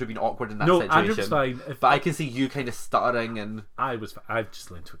can't see Andrew being awkward in that situation. No, Andrew was fine. But I can see you kind of stuttering and... I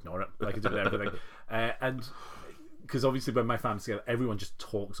just learned to ignore it, like I do with everything. And because obviously when my family's together, everyone just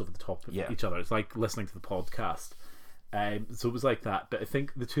talks over the top of each other. It's like listening to the podcast. So it was like that. But I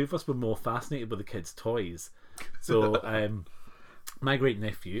think the two of us were more fascinated with the kids' toys. So my great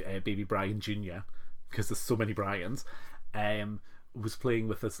nephew, baby Brian Jr., because there's so many Brians, was playing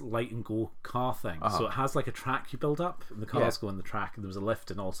with this light and go car thing. So it has like a track you build up, and the cars go on the track, and there was a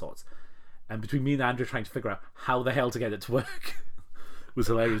lift and all sorts. And between me and Andrew trying to figure out how the hell to get it to work was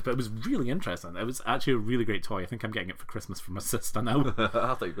hilarious, but it was really interesting. It was actually a really great toy. I think I'm getting it for Christmas for my sister now. I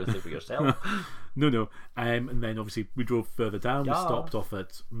thought you were going to say for yourself. No. And then obviously we drove further down. We stopped off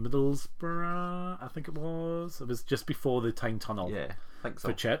at Middlesbrough, I think it was. It was just before the Tyne Tunnel. Yeah, I think so.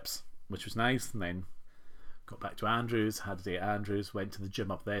 For chips, which was nice. And then got back to Andrews, had a day at Andrews, went to the gym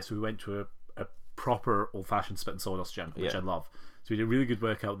up there. So we went to a proper old-fashioned spit and sawdust gym, which I love. So we did a really good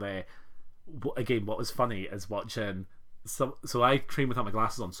workout there. Again, what was funny is watching. So I train without my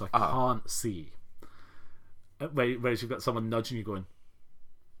glasses on, so I can't see. Whereas you've got someone nudging you, going.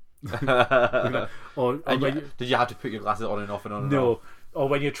 Did you have to put your glasses on and off and on? And no. off? Or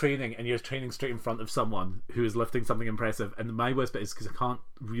when you're training and you're training straight in front of someone who is lifting something impressive, and my worst bit is because I can't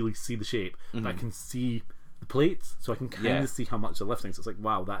really see the shape, but I can see the plates, so I can kind of see how much they're lifting. So it's like,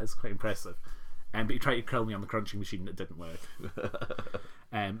 wow, that is quite impressive. But he tried to curl me on the crunching machine, that didn't work.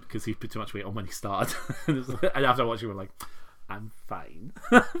 Because he put too much weight on when he started. And after watching, we're like, I'm fine.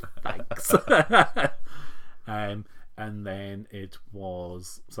 Thanks. And then it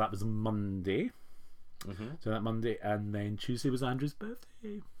was, so that was Monday. So that Monday, and then Tuesday was Andrew's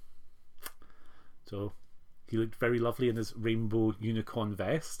birthday. So he looked very lovely in his rainbow unicorn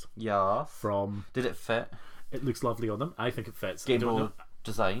vest. Yeah. Did it fit? It looks lovely on him. I think it fits. Game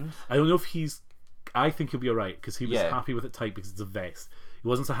design. I don't know if I think he'll be alright, because he was happy with it tight because it's a vest. He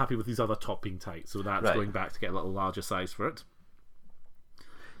wasn't so happy with these other top being tight, so that's going back to get a little larger size for it.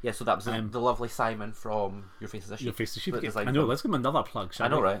 Yeah, so that was the lovely Simon from Your Face is a Sheep. Your Face is a Sheep. I know, let's give him another plug, shall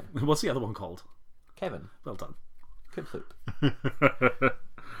we? I know, right? What's the other one called? Kevin. Well done. Coop Soup.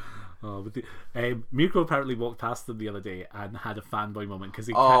 Mirko apparently walked past them the other day and had a fanboy moment because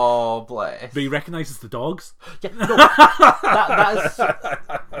bless. But he recognises the dogs. Yeah, no,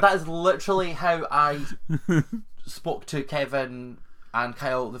 that is literally how I spoke to Kevin and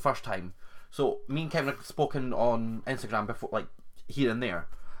Kyle the first time. So me and Kevin had spoken on Instagram before, like here and there,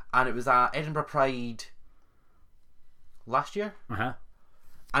 and it was at Edinburgh Pride last year.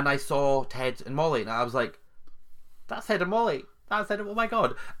 And I saw Ted and Molly, and I was like, "That's Ted and Molly." I said, "Oh my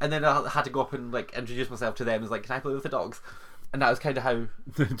god!" And then I had to go up and like introduce myself to them. I was like, "Can I play with the dogs?" And that was kind of how.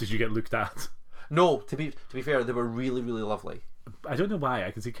 Did you get looked at? No, to be fair, they were really, really lovely. I don't know why.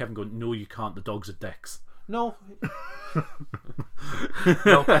 I can see Kevin going, "No, you can't. The dogs are dicks." No.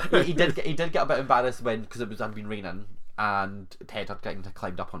 No, he did get a bit embarrassed because it had been raining and Ted had kind of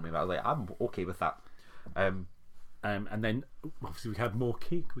climbed up on me. But I was like, "I'm okay with that." And then obviously we had more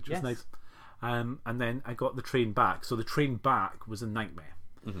cake, which was nice. And then I got the train back. So the train back was a nightmare.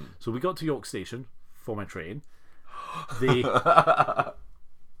 So we got to York Station for my train. There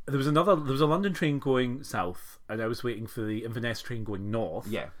was a London train going south, and I was waiting for the Inverness train going north.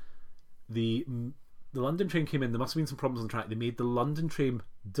 Yeah. The London train came in. There must have been some problems on the track. They made the London train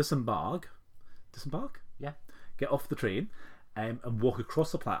disembark. Yeah. Get off the train and walk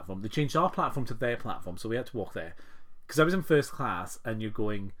across the platform. They changed our platform to their platform, so we had to walk there. Because I was in first class, and you're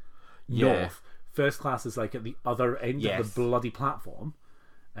going north. First class is like at the other end of the bloody platform.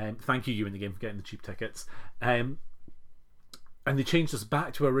 Thank you in the game for getting the cheap tickets. And they changed us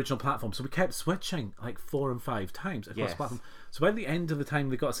back to our original platform, so we kept switching like 4 and 5 times across the platform. So by the end of the time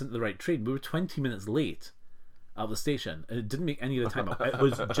they got us into the right train, we were 20 minutes late out of the station, and it didn't make any of the time up. It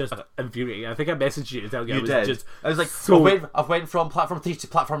was just infuriating. I think I messaged you to tell you. I was like, so I went from platform 3 to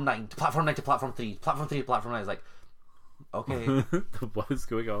platform 9 to platform 9 to platform 3, platform 3 to platform 9. I was like, okay. What is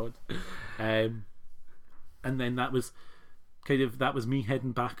going on? And then that was me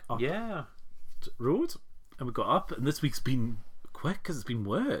heading back up road, and we got up, and this week's been quick because it's been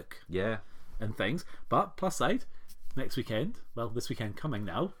work and things, but plus side, this weekend coming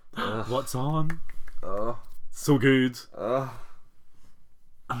now. What's on? So good.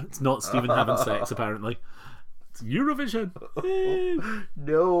 It's not Stephen having sex, apparently. It's Eurovision.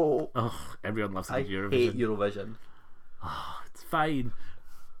 No. Everyone loves Eurovision. I hate Eurovision. It's fine.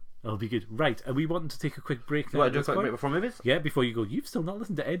 It'll be good. Right, are we wanting to take a quick break now? You want to do a quick break before movies? Yeah, before you go. You've still not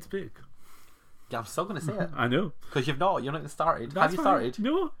listened to Ed's book. Yeah, I'm still going to say it. I know. Because you're not even started. Have you started?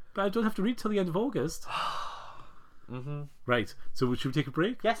 No, but I don't have to read till the end of August. Right, so should we take a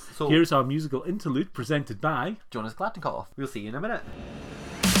break? Yes. So here's our musical interlude presented by Jonas Gladdenkoff. We'll see you in a minute.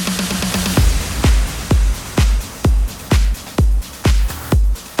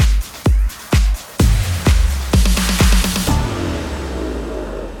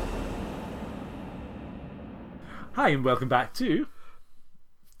 Hi and welcome back to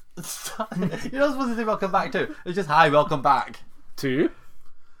You're not supposed to say welcome back to. It's just hi, welcome back to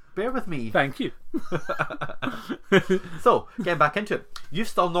Bear with me. Thank you. So, getting back into it. You've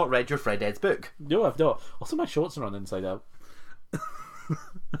still not read your Fred Ed's book. No, I've not. Also, my shorts are on inside out.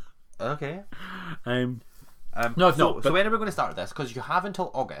 Okay. No, I've not. So when are we going to start this? Because you have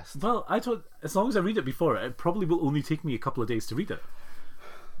until August. Well, I thought as long as I read it before, it probably will only take me a couple of days to read it.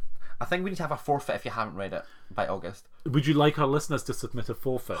 I think we need to have a forfeit if you haven't read it by August. Would you like our listeners to submit a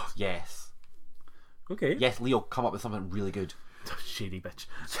forfeit? Yes. Okay. Yes, Leo, come up with something really good. Shady bitch.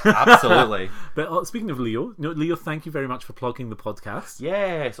 Absolutely. But speaking of Leo, Leo, thank you very much for plugging the podcast.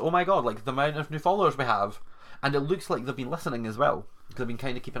 Yes. Oh my god, like the amount of new followers we have. And it looks like they've been listening as well. Because I've been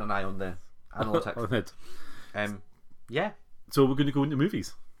kind of keeping an eye on the analytics. On it. Yeah. So we're going to go into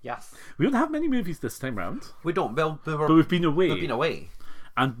movies. Yes. We don't have many movies this time round. We don't. But we've been away. We've been away.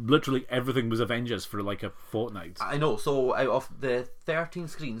 And literally everything was Avengers for like a fortnight. I know. So out of the 13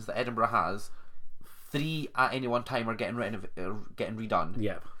 screens that Edinburgh has, 3 at any one time are getting redone.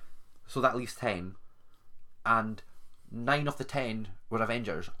 Yep. So that leaves 10. And 9 of the 10 were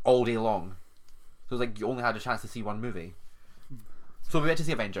Avengers all day long. So it's like you only had a chance to see one movie. So we went to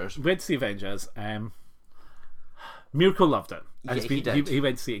see Avengers. Miracle loved it. Yeah, he did. He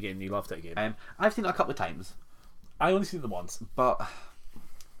went to see it again and he loved it again. I've seen it a couple of times. I only seen it once. But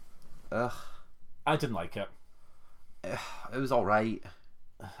I didn't like it. It was alright.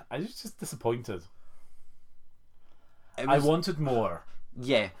 I was just disappointed. I wanted more.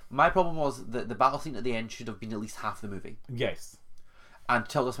 Yeah, my problem was that the battle scene at the end should have been at least half the movie. Yes. And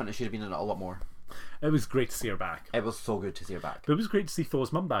Tilda Swinton should have been in it a lot more. It was great to see her back. It was so good to see her back. But it was great to see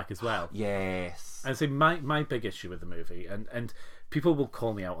Thor's mum back as well. Yes. And so my big issue with the movie, and people will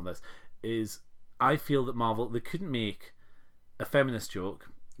call me out on this, is I feel that Marvel, they couldn't make a feminist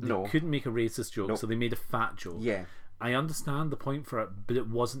joke. They couldn't make a racist joke, so they made a fat joke. Yeah. I understand the point for it, but it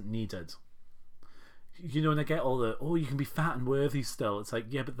wasn't needed. You know, and I get all the, you can be fat and worthy still. It's like,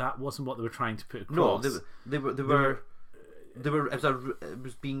 yeah, but that wasn't what they were trying to put across. No, they were it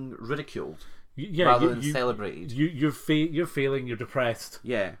was being ridiculed. Yeah, rather than celebrated. You're failing, you're depressed.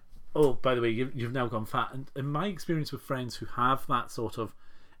 Yeah. Oh, by the way, you've now gone fat. And in my experience with friends who have that sort of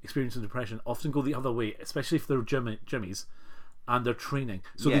experience of depression, often go the other way, especially if they're Jimmies and they're training.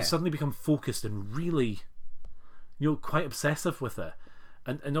 So they suddenly become focused and really, quite obsessive with it.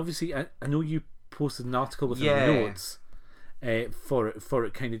 And obviously, I know you posted an article with the notes for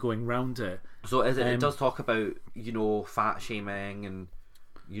it kind of going round it. So it does talk about, fat shaming and,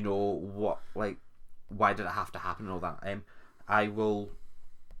 what, like, why did it have to happen and all that.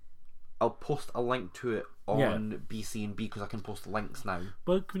 I'll post a link to it on BC&B because I can post links now.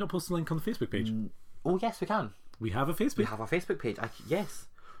 Well, can we not post a link on the Facebook page? Oh yes, we can. We have a Facebook. We have a Facebook page. Yes.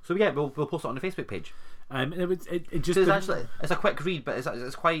 So yeah, we'll post it on the Facebook page. It just it's a quick read, but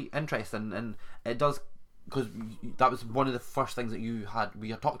it's quite interesting, and it does, because that was one of the first things that we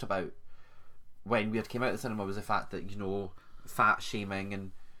had talked about when we had came out of the cinema, was the fact that fat shaming,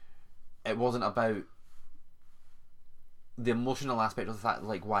 and it wasn't about the emotional aspect of the fact,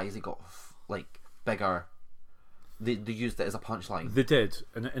 like, why has he got bigger. They used it as a punchline. They did,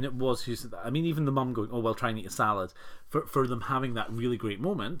 and it was used. I mean, even the mum going, "Oh well, try and eat a salad," for them having that really great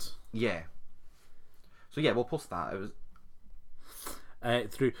moment. Yeah. So yeah, we'll post that. It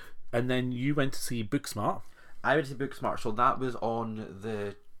was through, and then you went to see Booksmart. I went to see Booksmart, so that was on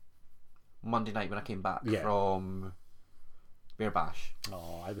the Monday night when I came back from Bear Bash.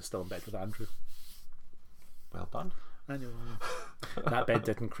 Oh, I was still in bed with Andrew. Well done. I know. That bed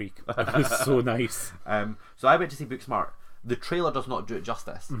didn't creak. It was so nice. So I went to see Booksmart. The trailer does not do it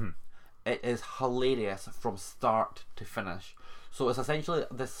justice. Mm-hmm. It is hilarious from start to finish. So it's essentially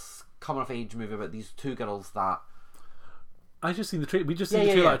this coming of age movie about these two girls that... I just seen the trailer. We just seen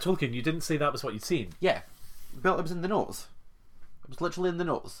the trailer at Tolkien. You didn't say that was what you'd seen. Yeah. Well, it was in the notes. It was literally in the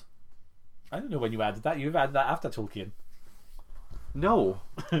notes. I don't know when you added that. You've added that after Tolkien. No.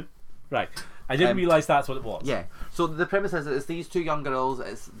 Right. I didn't realise that's what it was. Yeah. So the premise is that it's these two young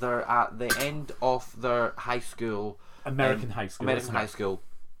girls. They're at the end of their high school. American high school.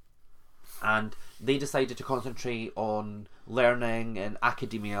 And they decided to concentrate on learning and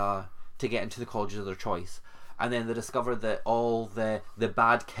academia to get into the colleges of their choice. And then they discovered that all the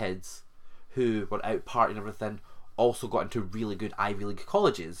bad kids who were out partying and everything also got into really good Ivy League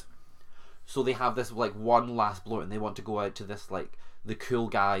colleges. So they have this one last blow, and they want to go out to this the cool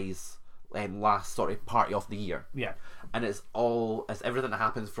guys last sort of party of the year. Yeah. And it's everything that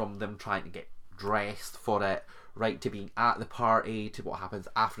happens from them trying to get dressed for it, right to being at the party, to what happens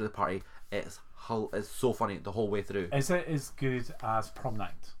after the party. It's so funny the whole way through. Is it as good as Prom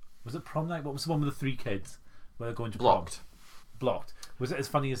Night? Was it Prom Night? What was the one with the three kids where they're going to Blocked. Was it as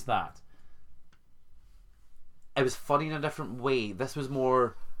funny as that? It was funny in a different way. This was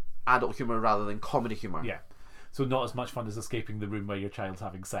more adult humor rather than comedy humor. Yeah. So not as much fun as escaping the room where your child's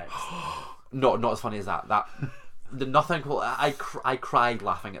having sex. Not as funny as that. Nothing. I cried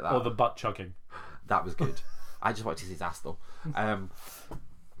laughing at that. Or the butt chugging. That was good. I just wanted to see his ass though.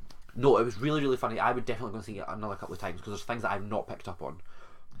 No, it was really, really funny. I would definitely go and see it another couple of times because there's things that I've not picked up on.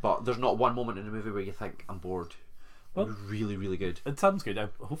 But there's not one moment in the movie where you think, I'm bored. Well, it was really, really good. It sounds good.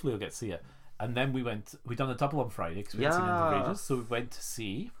 Hopefully I'll get to see it. And then we done a double on Friday because we hadn't seen it in ages. So we went to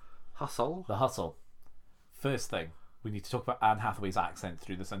see Hustle. The Hustle. First thing, we need to talk about Anne Hathaway's accent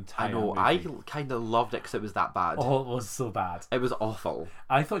through this entire movie. I kind of loved it because it was that bad. Oh, it was so bad. It was awful.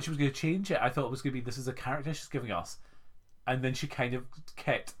 I thought she was going to change it. I thought it was going to be, this is a character she's giving us. And then she kind of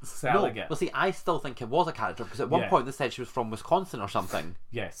kept selling it. Well, see, I still think it was a character because at one point they said she was from Wisconsin or something.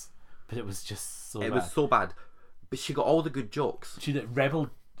 Yes. But it was just so bad. It was so bad. But she got all the good jokes. She did. Rebel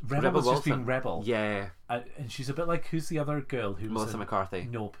was Wilson. just being Rebel. Yeah. And she's a bit like, who's the other girl who was Melissa McCarthy.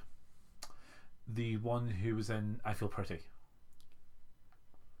 Nope. The one who was in I Feel Pretty.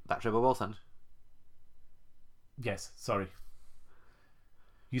 That's Rebel Wilson. Yes, sorry.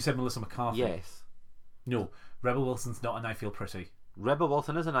 You said Melissa McCarthy. Yes. No, Rebel Wilson's not in I Feel Pretty. Rebel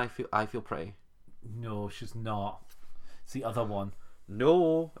Wilson is in I Feel Pretty. No, she's not. It's the other one.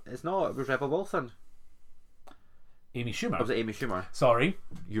 No, it's not. It was Rebel Wilson. Amy Schumer. Was it Amy Schumer? Sorry.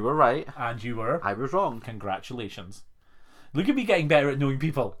 You were right. And you were. I was wrong. Congratulations. Look at me getting better at knowing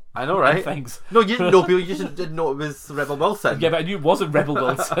people. I know, right? Thanks. No, you didn't know people. You just didn't know it was Rebel Wilson. Yeah, but I knew it wasn't Rebel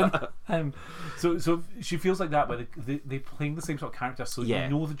Wilson. So she feels like that, but they playing the same sort of character, so you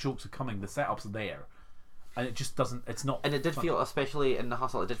know the jokes are coming, the setup's there, and it just doesn't. It's not. And it did feel, especially in The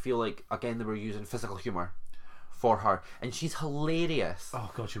Hustle, it did feel like again they were using physical humor for her, and she's hilarious.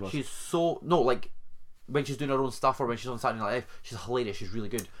 Oh god, she was. She's so when she's doing her own stuff or when she's on Saturday Night Live, she's hilarious. She's really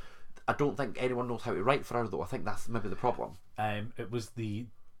good. I don't think anyone knows how to write for her though. I think that's maybe the problem. It was the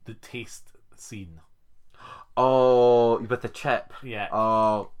taste scene. Oh, with the chip. Yeah.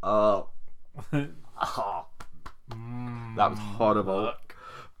 Oh. That was horrible. Look.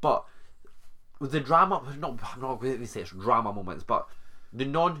 But with the drama, I'm not going to say it's drama moments, but the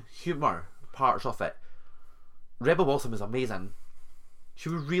non-humor parts of it, Rebel Wilson was amazing. She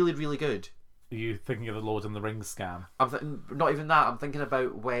was really, really good. Are you thinking of the Lord and the Rings scam? I'm not even that. I'm thinking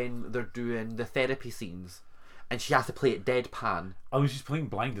about when they're doing the therapy scenes, and she has to play it deadpan. Oh, she's playing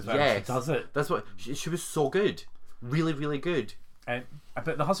blind as well. Yes, she does it. That's what she was so good, really, really good.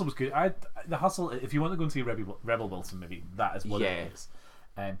 But The Hustle was good. The Hustle. If you want to go and see Rebel Wilson movie, that is what it is.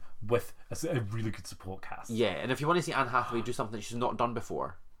 With a really good support cast. Yeah, and if you want to see Anne Hathaway do something she's not done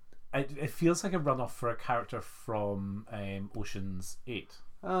before, it feels like a run-off for a character from Ocean's 8.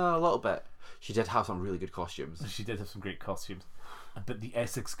 A little bit. She did have some really good costumes. She did have some great costumes, but the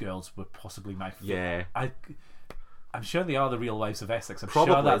Essex girls were possibly my favorite. Yeah, I'm sure they are the real lives of Essex. I'm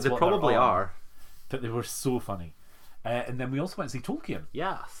probably, sure that's they what probably on, are. But they were so funny. And then we also went to see Tolkien.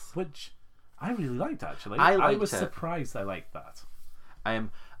 Yes, which I really liked actually. I was surprised I liked that.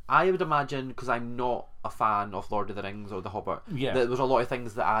 I would imagine, because I'm not a fan of Lord of the Rings or The Hobbit, there was a lot of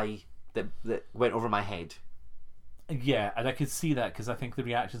things that went over my head. Yeah, and I could see that because I think the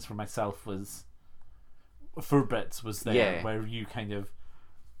reactions from myself was there where you kind of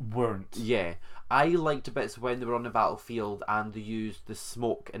weren't. Yeah, I liked bits when they were on the battlefield and they used the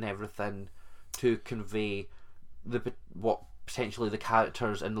smoke and everything to convey what potentially the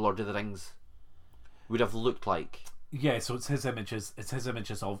characters in the Lord of the Rings would have looked like. Yeah, so it's his images. It's his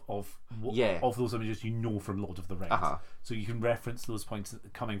images of those images you know from Lord of the Rings. So you can reference those points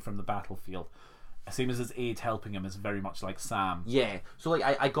coming from the battlefield. Same as his aide helping him is very much like Sam. Yeah, so like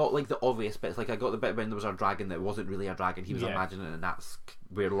I got like the obvious bits. Like I got the bit when there was a dragon that wasn't really a dragon. He was imagining it, and that's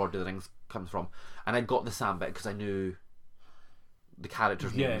where Lord of the Rings comes from. And I got the Sam bit because I knew the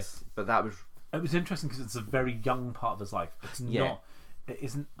characters' names. But it was interesting because it's a very young part of his life. It's not. It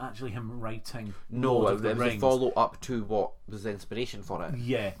isn't actually him writing. No, it was a follow up to what was the inspiration for it.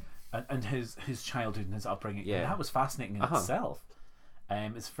 Yeah, and his childhood and his upbringing. Yeah, and that was fascinating in itself.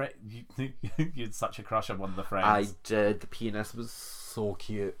 You had such a crush on one of the friends. I did. The pianist was so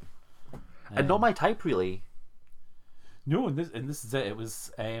cute, and not my type really. No, and this is it. It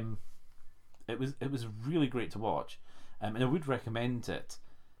was really great to watch, and I would recommend it.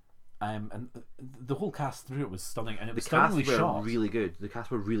 And the whole cast through it was stunning, and it was stunningly shot. The cast were really good. The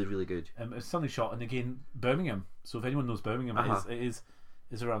cast were really, really good. It was stunningly shot, and again, Birmingham. So if anyone knows Birmingham, it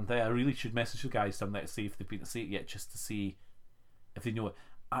is around there. I really should message the guys down there to see if they've been to see it yet, just to see if they know it.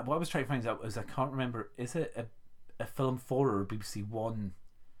 What I was trying to find out is I can't remember. Is it a Film 4 or BBC One?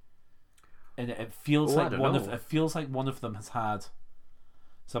 And it feels like it feels like one of them has had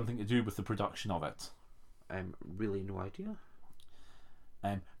something to do with the production of it. Really no idea.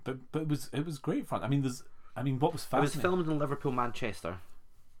 But it was great fun. I mean, what was fascinating? It was filmed in Liverpool, Manchester.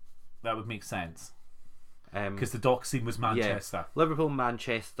 That would make sense. Because the dock scene was Manchester. Yeah. Liverpool,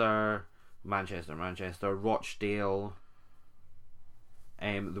 Manchester, Rochdale.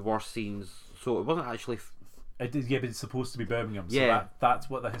 The worst scenes. So it wasn't actually. But it's supposed to be Birmingham. So that's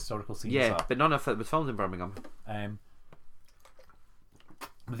what the historical scenes are. Yeah, but none of it was filmed in Birmingham.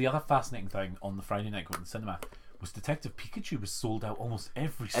 But the other fascinating thing on the Friday night going to the cinema was Detective Pikachu was sold out almost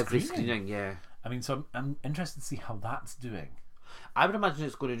every screening. Every screening, yeah. I mean, so I'm interested to see how that's doing. I would imagine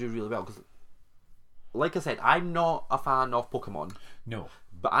it's going to do really well because, like I said, I'm not a fan of Pokemon. No.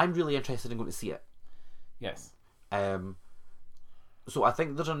 But I'm really interested in going to see it. Yes. So I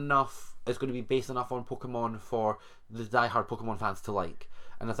think there's enough. It's going to be based enough on Pokemon for the diehard Pokemon fans to like,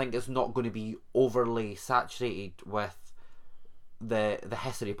 and I think it's not going to be overly saturated with the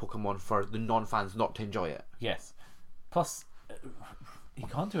history of Pokemon for the non-fans not to enjoy it. Yes. Plus, he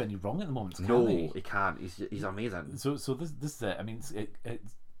can't do any wrong at the moment. No, he can't. He's amazing. So this is it. I mean, it's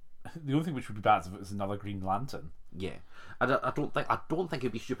the only thing which would be bad is if it was another Green Lantern. Yeah, I don't think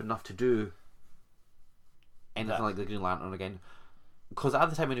he'd be stupid enough to do anything like the Green Lantern again. Because at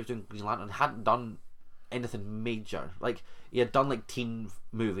the time when he was doing Green Lantern, he hadn't done anything major. Like, he had done like teen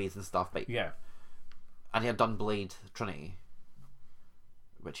movies and stuff, but yeah, and he had done Blade Trinity,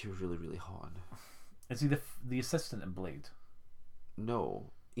 which he was really, really hot on. Is he the assistant in Blade?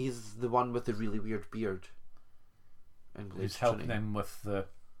 No, he's the one with the really weird beard. Who's helping him with the?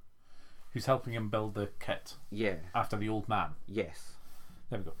 Who's helping him build the kit? Yeah. After the old man. Yes.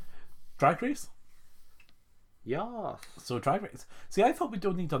 There we go. Drag Race. Yeah. So Drag Race. See, I thought we'd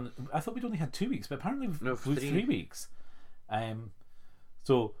only had 2 weeks, but apparently we've 3 weeks.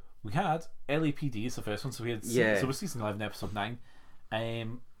 So we had LAPD is the first one. So we had so we're season 11, episode 9.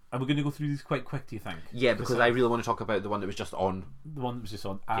 And we're going to go through these quite quick. Do you think? Yeah, because I really want to talk about the one that was just on. The one that was just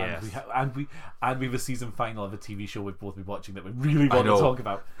on, and we have a season final of a TV show we'd both be watching that we really want to talk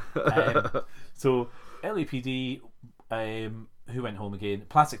about. So LAPD. Who went home again?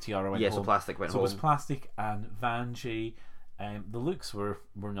 Plastic Tiara went home. Yeah, so Plastic went home. So it was Plastic and Vanjie. The looks were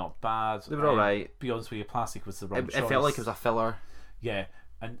not bad. They were alright. Be honest with you, Plastic was the wrong choice. It felt like it was a filler. Yeah,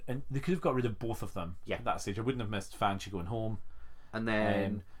 and they could have got rid of both of them at that stage. I wouldn't have missed Vanjie going home. And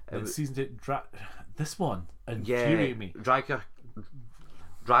then season 2, this one infuriated me. Draga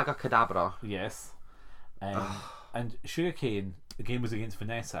Kadabra. Yes. And Sugarcane, again, was against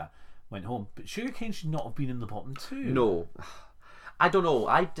Vanessa, went home. But Sugarcane should not have been in the bottom 2. No. I don't know.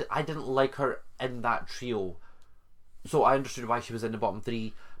 I didn't like her in that trio. So I understood why she was in the bottom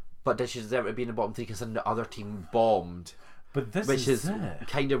 3. But did she deserve to be in the bottom 3 considering the other team bombed? But this which is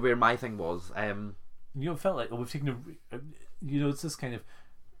kind of where my thing was. It felt like, we've taken it's this kind of,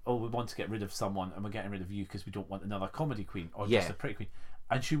 we want to get rid of someone and we're getting rid of you because we don't want another comedy queen or just a pretty queen.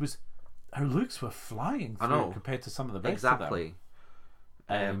 And her looks were flying through compared to some of the rest of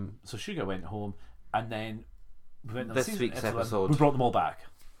them. So Sugar went home, and then we went on this week's episode. We brought them all back.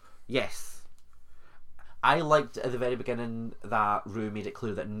 Yes. I liked at the very beginning that Rue made it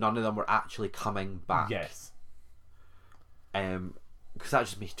clear that none of them were actually coming back. Yes. Because that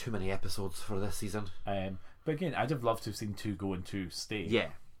just made too many episodes for this season. But again, I'd have loved to have seen 2 go and 2 stay. Yeah.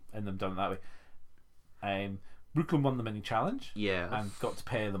 And them done it that way. Brooklyn won the mini challenge. Yeah. And got to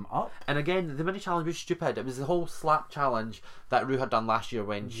pair them up. And again, the mini challenge was stupid. It was the whole slap challenge that Rue had done last year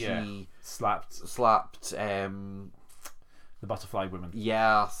when she slapped the butterfly woman.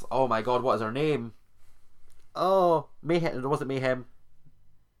 Yes. Oh my god, what is her name? Oh, Mayhem. Was it Mayhem?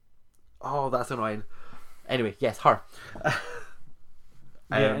 Oh, that's annoying. Anyway, yes, her.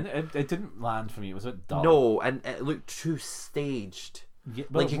 And it didn't land for me. It was a bit dull. No, and it looked too staged. Yeah,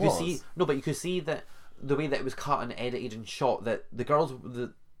 like you could see. No, but you could see that the way that it was cut and edited and shot, that the girls,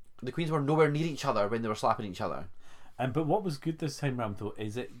 the queens were nowhere near each other when they were slapping each other. But what was good this time round though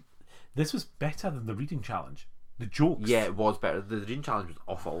is this was better than the reading challenge. The jokes. Yeah, it was better. The reading challenge was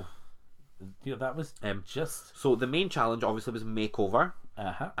awful. That was just. So the main challenge obviously was makeover.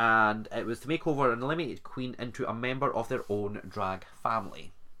 And it was to make over an eliminated queen into a member of their own drag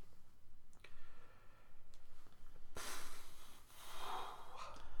family.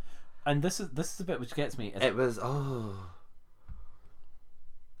 And this is the bit which gets me. It was a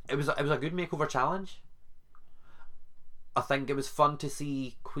good makeover challenge. I think it was fun to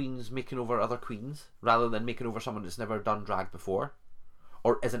see queens making over other queens rather than making over someone that's never done drag before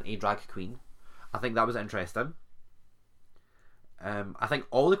or isn't a drag queen. I think that was interesting. I think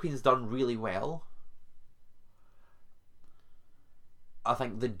all the queens done really well. I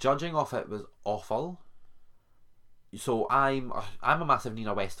think the judging of it was awful. So I'm a massive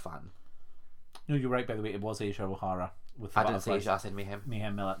Nina West fan. No, you're right. By the way, it was Asia O'Hara. with the I didn't say butterflies. Asia, I said Mayhem.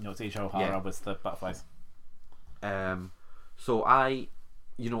 Mayhem Miller. No, it's Asia O'Hara with the butterflies. So I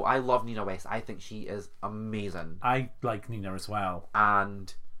love Nina West. I think she is amazing. I like Nina as well.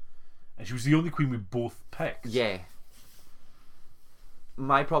 And she was the only queen we both picked. Yeah.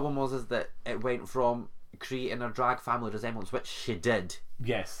 My problem is that it went from creating a drag family resemblance, which she did.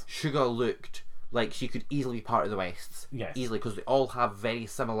 Yes. Sugar looked like she could easily be part of the Wests. Yes. Easily, because they all have very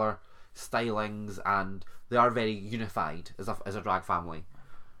similar stylings and they are very unified as a drag family.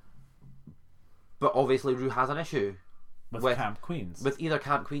 But obviously Rue has an issue with camp queens. With either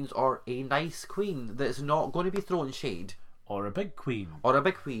camp queens or a nice queen that's not going to be throwing shade. Or a big queen. Or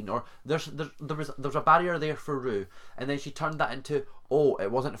there was a barrier there for Rue, and then she turned that into,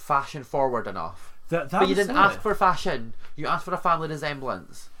 it wasn't fashion forward enough. But you didn't ask for fashion. You asked for a family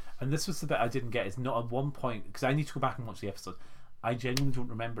resemblance. And this was the bit I didn't get. Is not at one point, because I need to go back and watch the episode. I genuinely don't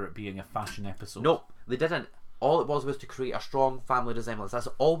remember it being a fashion episode. Nope, they didn't. All it was to create a strong family resemblance. That's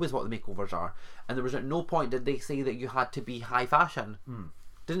always what the makeovers are. And there was at no point did they say that you had to be high fashion.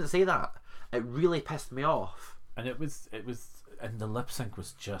 Didn't say that. It really pissed me off. And it was, and the lip sync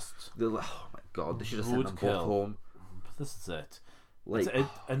was just. Oh my god, they should have sent them both home. But this is it. Like,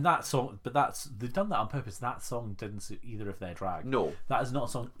 and that song, but they've done that on purpose. That song didn't suit either of their drag. No, that is not a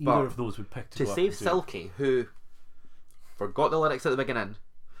song either of those would pick to save Silky, who forgot the lyrics at the beginning.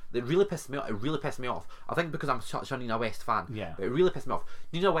 It really pissed me off. It really pissed me off. I think because I'm such a Nina West fan. Yeah. But it really pissed me off.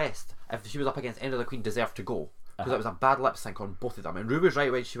 Nina West, if she was up against End of the Queen, deserved to go because it was a bad lip sync on both of them. And Rue was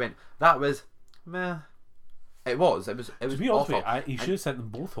right when she went, that was meh. It was. It was to be awful. He should have sent them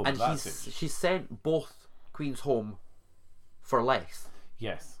both home. And she sent both queens home for less.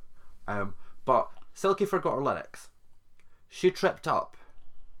 Yes. But Silky forgot her lyrics. She tripped up.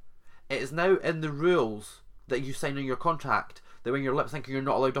 It is now in the rules that you sign in your contract that when you're lip syncing you're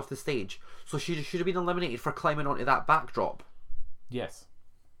not allowed off the stage. So she should have been eliminated for climbing onto that backdrop. Yes.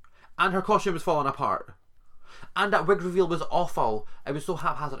 And her costume was falling apart. And that wig reveal was awful. It was so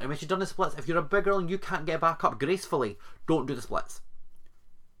haphazard. And when she'd done the splits, if you're a big girl and you can't get back up gracefully, don't do the splits.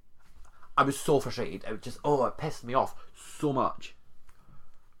 I was so frustrated. It just, it pissed me off so much.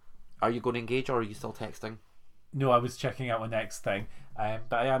 Are you going to engage or are you still texting? No, I was checking out my next thing.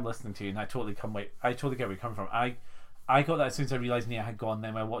 But I am listening to you and I totally get where you're coming from. I got that as soon as I realised Nina had gone.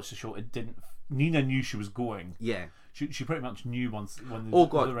 Then when I watched the show, it didn't. Nina knew she was going. Yeah. She pretty much knew when they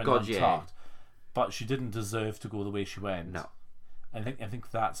were in God, yeah. But she didn't deserve to go the way she went. No. I think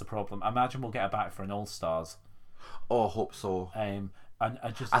that's a problem. I imagine we'll get her back for an All Stars. Oh, I hope so. And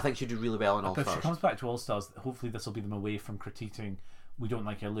I think she'd do really well in All Stars. If she comes back to All Stars, hopefully this will be them away from critiquing. We don't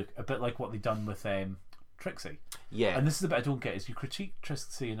like her look. A bit like what they've done with Trixie. Yeah. And this is the bit I don't get: is you critique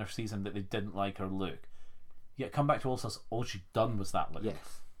Trixie in her season that they didn't like her look, yet come back to All Stars, all she'd done was that look.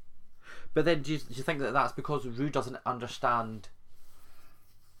 Yes. But then do you think that that's because Rue doesn't understand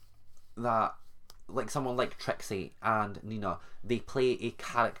that, like someone like Trixie and Nina, they play a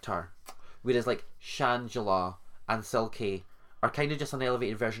character, whereas like Shangela and Silky are kind of just an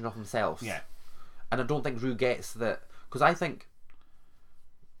elevated version of themselves. Yeah. And I don't think Rue gets that, because I think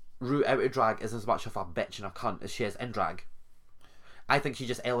Rue out of drag is as much of a bitch and a cunt as she is in drag. I think she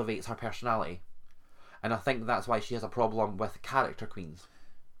just elevates her personality, and I think that's why she has a problem with character queens.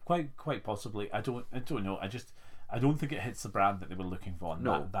 Quite possibly. I don't know. I don't think it hits the brand that they were looking for. And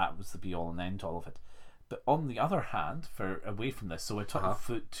no, that was the be all and end all of it. But on the other hand, for away from this, so we're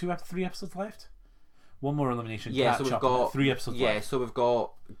talking 3 episodes left. One more elimination. Yeah, so we've got 3 episodes left. Yeah, so we've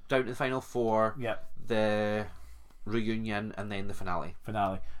got down to the final 4. Yeah. The reunion and then the finale.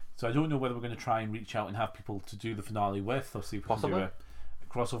 So I don't know whether we're going to try and reach out and have people to do the finale with, or see if we can do a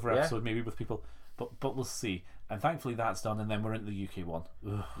crossover episode maybe with people. But we'll see. And thankfully that's done, and then we're into the UK one.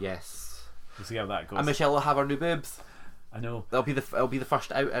 Ugh. Yes. We'll see how that goes. And Michelle will have her new boobs. I know. It'll be the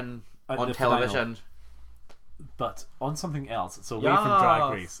first out on television. Final. But on something else, so away from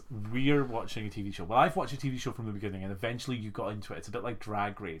Drag Race, we're watching a TV show. Well, I've watched a TV show from the beginning, and eventually you got into it. It's a bit like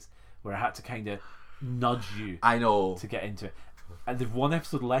Drag Race, where I had to kind of nudge you. I know. To get into it. And there's 1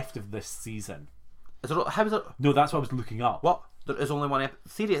 episode left of this season. How is it? No, that's what I was looking up. What? There is only one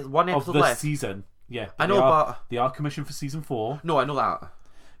episode left of this season. Yeah, I know, but they are commissioned for season 4. No, I know that.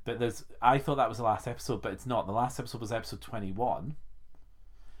 But I thought that was the last episode, but it's not. The last episode was episode 21.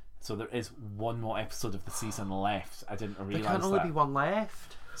 So there is 1 more episode of the season left. I didn't realise that. There can only be 1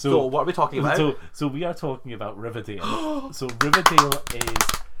 left. So what are we talking about? So we are talking about Riverdale. So Riverdale is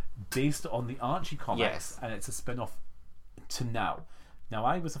based on the Archie comics, and it's a spin-off to now. Now,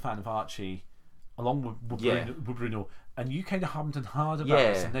 I was a fan of Archie, along with Bruno, and you kind of hummed and hawed about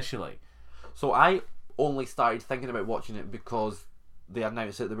this initially. So I only started thinking about watching it because they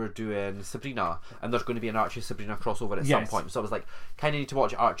announced that they were doing Sabrina, and there's going to be an Archie Sabrina crossover at some point. So I was like, kind of need to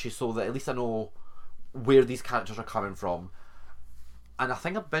watch Archie so that at least I know where these characters are coming from. And I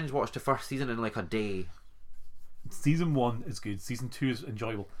think I binge watched the first season in like a day. Season 1 is good. Season 2 is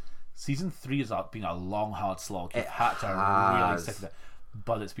enjoyable. Season 3 has been a long, hard slog. You've had to really stick with it,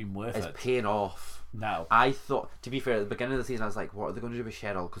 but it's been worth it. It's paying off. Now, I thought, to be fair, at the beginning of the season, I was like, "What are they going to do with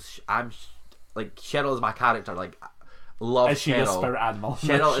Cheryl?" Because like Cheryl is my character. Like, love is she Cheryl. A spirit animal?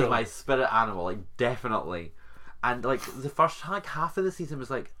 Cheryl is my spirit animal. Like, definitely. And like the first like half of the season was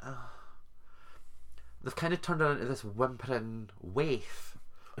like, they've kind of turned her into this whimpering waif.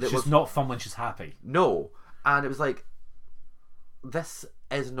 She's not fun when she's happy. No, and it was like, this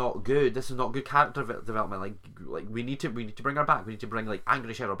is not good. This is not good character development. Like we need to bring her back. We need to bring like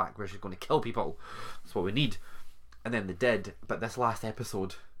angry Cheryl back, where she's going to kill people. That's what we need. And then they did. But this last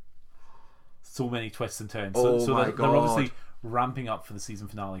episode, so many twists and turns. Oh so my they're God. obviously ramping up for the season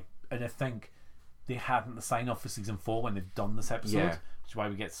finale, and I think they hadn't the sign off for season 4 when they've done this episode, which is why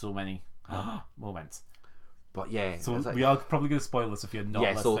we get so many moments. But yeah, so like, we are probably going to spoil this if you're not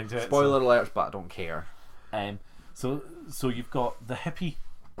listening to it. Spoiler alerts, but I don't care. So you've got the hippie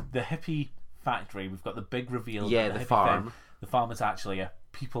factory. We've got the big reveal. Yeah, the farm. Thing. The farm is actually a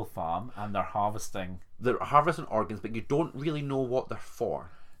people farm, and they're harvesting. They're harvesting organs, but you don't really know what they're for.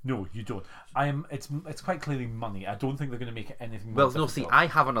 No, you don't. It's quite clearly money. I don't think they're going to make it anything. Well, no. See, I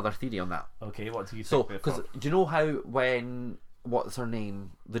have another theory on that. Okay, what do you think? So, because do you know how when what's her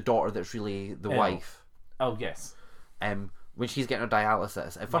name, the daughter that's really the wife? Oh yes. When she's getting her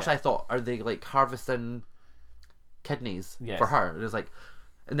dialysis, at first I thought, are they like harvesting kidneys for her? It was like,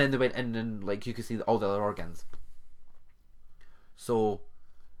 and then they went in and like you could see all the other organs. So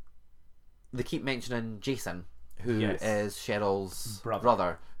they keep mentioning Jason, who is Cheryl's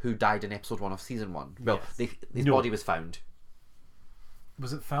brother, who died in episode 1 of season 1. Well, his body was found.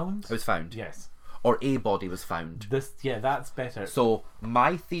 Was it found? It was found. Yes. Or a body was found. That's better. So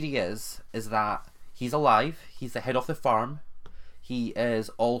my theory is that he's alive. He's the head of the farm. He is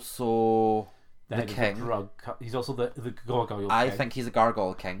also the king. He's also the gargoyle king. I think he's a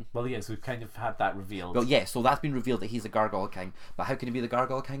gargoyle king. Well, yes, we've kind of had that revealed. Well, yeah, so that's been revealed that he's a gargoyle king. But how can he be the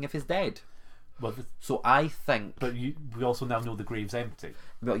gargoyle king if he's dead? Well, so I think... But we also now know the grave's empty.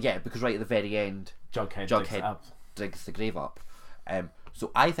 Well, yeah, because right at the very end, Jughead digs the grave up.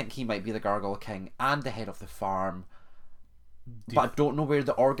 So I think he might be the gargoyle king and the head of the farm. But I don't know where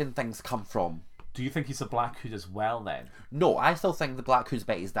the organ things come from. Do you think he's a Black Hood as well then? No, I still think the Black Hood's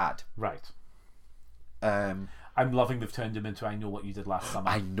Betty's dad. Right. I'm loving they've turned him into I Know What You Did Last Summer.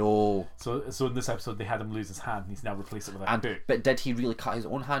 I know. So in this episode they had him lose his hand and he's now replaced it with a book. But did he really cut his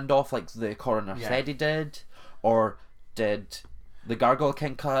own hand off like the coroner said he did? Or did the Gargoyle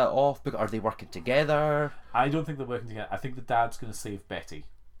King cut it off? Are they working together? I don't think they're working together. I think the dad's going to save Betty.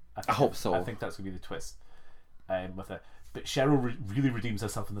 I hope so. I think that's going to be the twist with it. But Cheryl really redeems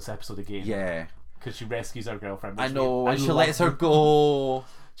herself in this episode again. Yeah. Because she rescues her girlfriend. I know, and she lets her go.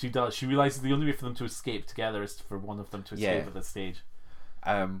 She does. She realises the only way for them to escape together is for one of them to escape at this stage.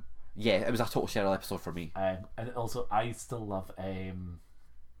 Yeah, it was a total Cheryl episode for me. And also, I still love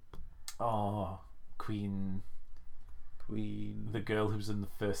Queen, the girl who was in the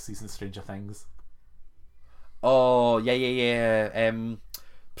first season of Stranger Things. Oh yeah.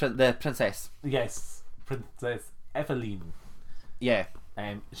 The princess. Yes, Princess Eveline. Yeah.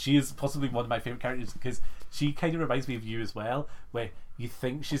 She is possibly one of my favourite characters because she kind of reminds me of you as well, where you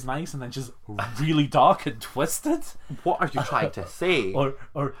think she's nice and then she's really dark and twisted. What are you trying to say? Or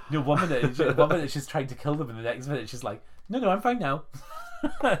one minute she's trying to kill them, and the next minute she's like, no, I'm fine now.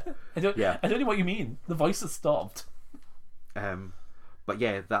 I don't know what you mean. The voice has stopped. But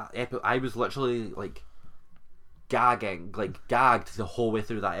yeah, that episode, I was literally like gagged the whole way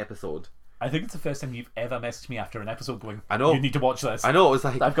through that episode. I think it's the first time you've ever messaged me after an episode going, I know, you need to watch this. I know, it was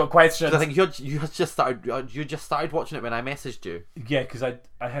like, I've got questions. I think you just started watching it when I messaged you. Yeah, because I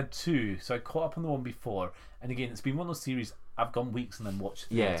had two, so I caught up on the one before, and again, it's been one of those series I've gone weeks and then watched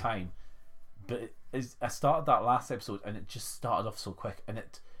the whole time. But I started that last episode and it just started off so quick, and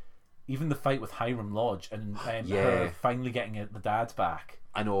even the fight with Hiram Lodge and her finally getting the dad back.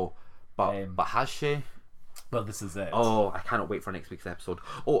 I know, but has she? Well, this is it. Oh, I cannot wait for next week's episode.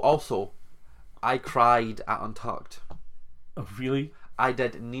 Oh, also, I cried at Untucked. Oh, really? I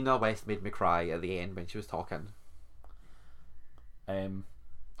did. Nina West made me cry at the end when she was talking.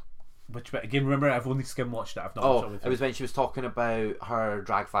 Which bit? Again, remember, I've only skim watched it. I've not watched it with it was when she was talking about her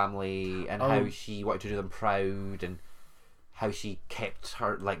drag family and how she wanted to do them proud and how she kept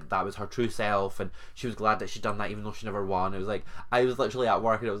her, like, that was her true self, and she was glad that she'd done that even though she never won. It was like, I was literally at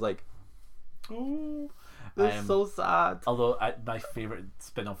work and it was like, oh. That's so sad. Although my favourite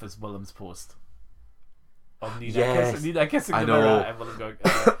spin-off is Willem's Post. Of Nina, yes. Nina kissing the mirror and Willem going,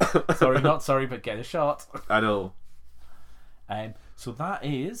 sorry, not sorry, but get a shot. I know. So that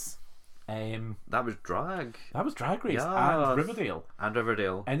is... that was Drag. That was Drag Race and Riverdale. And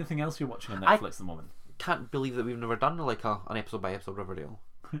Riverdale. Anything else you're watching on Netflix at the moment? Can't believe that we've never done like an episode by episode Riverdale.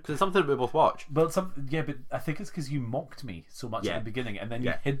 Because it's something that we both watch. But I think it's because you mocked me so much at the beginning, and then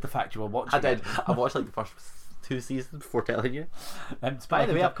you hid the fact you were watching. I did. I watched like the first 2 seasons before telling you. By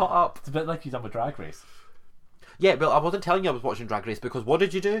the way, I've caught up. It's a bit like you've done with Drag Race. Yeah, but I wasn't telling you I was watching Drag Race because what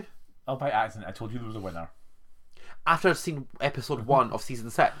did you do? Oh, by accident, I told you there was a winner. After I've seen episode 1 of season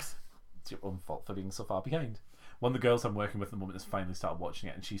 6. It's your own fault for being so far behind. One of the girls I'm working with at the moment has finally started watching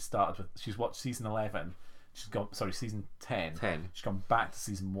it, and she's watched season 11. Season 10. She's gone back to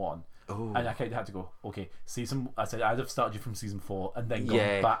season 1. Oh. And I kind of had to go, okay, I said I'd have started you from season 4 and then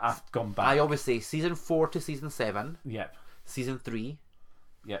gone back. I always say season 4 to season 7. Yep. Season 3.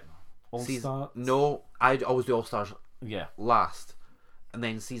 Yep. All Stars? No, I'd always do All Stars last. And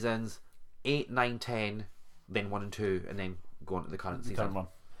then seasons 8, 9, 10, then 1 and 2, and then go on to the current season. Current one.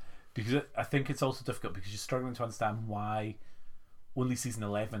 Because I think it's also difficult because you're struggling to understand why only season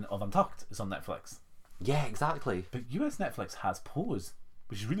 11 of Untucked is on Netflix. Yeah, exactly. But US Netflix has Pose,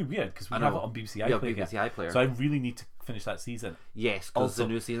 which is really weird because we have it on BBC iPlayer. BBC iPlayer. So I really need to finish that season. Yes, because the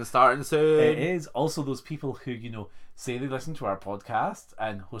new season's starting soon. It is. Also, those people who, say they listen to our podcast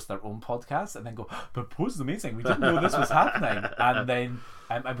and host their own podcast and then go, but Pose is amazing. We didn't know this was happening. And then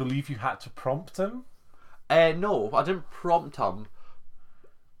I believe you had to prompt him. No, I didn't prompt him.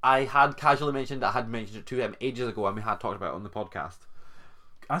 I had casually mentioned I had mentioned it to him ages ago and we had talked about it on the podcast.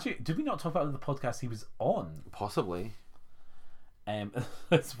 Actually, did we not talk about it on the podcast he was on? Possibly.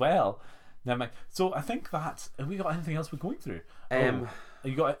 As well. Never mind. So I think that have we got anything else we're going through?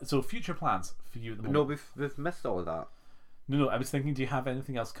 You got future plans for you at the moment? No, we've missed all of that. No. I was thinking, do you have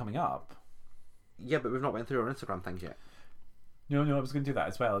anything else coming up? Yeah, but we've not went through our Instagram things yet. No, I was going to do that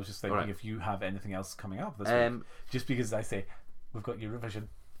as well. I was just thinking if you have anything else coming up this week. Just because I say we've got Eurovision.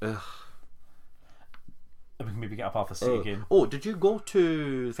 Ugh. And we can maybe get up off the seat again. Oh, did you go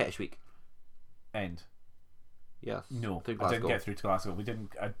to Fetish Week? End. Yes. No, I didn't get through to Glasgow. We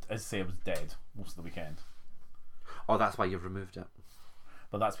didn't. As say, I was dead most of the weekend. Oh, that's why you've removed it.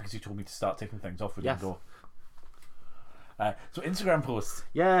 But that's because you told me to start taking things off. We didn't go. So Instagram posts.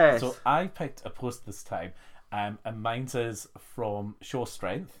 Yes. So I picked a post this time, and mine is from Shaw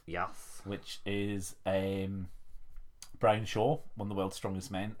Strength. Yes. Which is Brian Shaw, one of the world's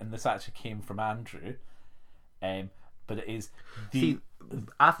strongest men, and this actually came from Andrew. But it is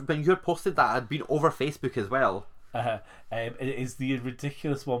when you posted that, I'd been over Facebook as well. It is the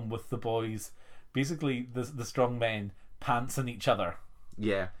ridiculous one with the boys, basically the strong men pantsing each other.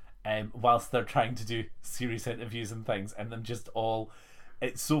 Yeah. Whilst they're trying to do serious interviews and things, and them just all,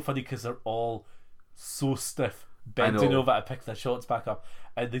 it's so funny because they're all so stiff, bending over to pick their shots back up,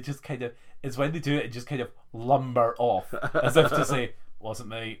 and they just kind of, it's when they do it, just kind of lumber off as if to say, wasn't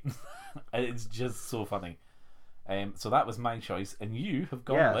me. It's just so funny. So that was my choice, and you have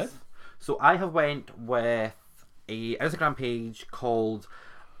gone with. So I have went with a Instagram page called,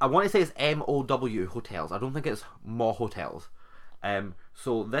 I want to say it's MOW Hotels. I don't think it's Mo Hotels.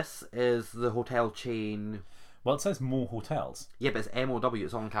 So this is the hotel chain. Well, it says Mo Hotels. Yeah, but it's MOW.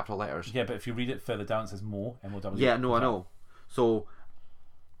 It's all in capital letters. Yeah, but if you read it further down, it says Mo MOW. Yeah, no, I know. So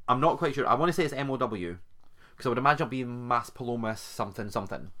I'm not quite sure. I want to say it's MOW because I would imagine it'll be Mas Palomas something.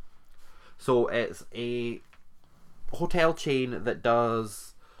 So it's a hotel chain that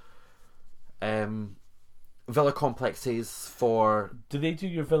does villa complexes for. Do they do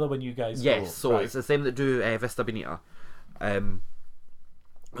your villa when you guys? Yes, go? so it's the same that do Vista Bonita.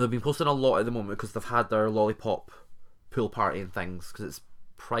 They've been posting a lot at the moment because they've had their lollipop pool party and things because it's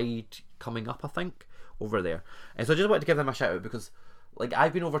Pride coming up, I think, over there. And so I just wanted to give them a shout out because, like,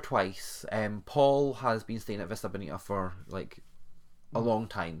 I've been over twice. Paul has been staying at Vista Bonita for like a long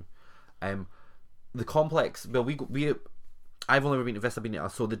time. The complex, well, I've only ever been to Vista Bonita,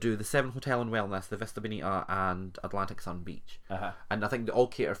 so they do the 7 Hotel and Wellness, the Vista Bonita, and Atlantic Sun Beach. And I think they all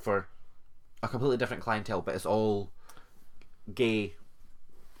cater for a completely different clientele, but it's all gay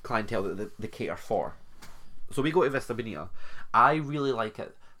clientele that they cater for. So we go to Vista Bonita. I really like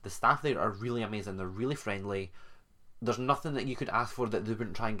it. The staff there are really amazing. They're really friendly. There's nothing that you could ask for that they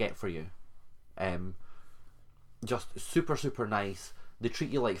wouldn't try and get for you. Just super, super nice. They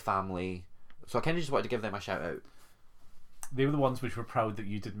treat you like family. So I kind of just wanted to give them a shout out. They were the ones which were proud that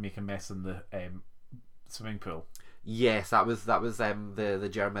you didn't make a mess in the swimming pool. Yes, that was the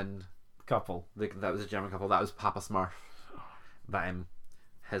German couple. That was a German couple. That was Papa Smurf. That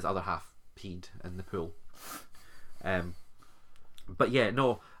his other half peed in the pool. But yeah,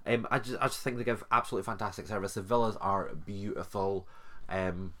 no. I just think they give absolutely fantastic service. The villas are beautiful,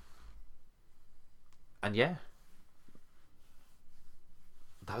 and yeah,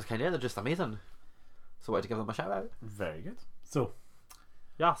 that was kind of it. They're just amazing. So I wanted to give them a shout out. Very good. So,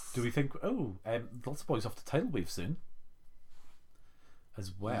 yes. do we think? Lots of boys off to Tidal Wave soon,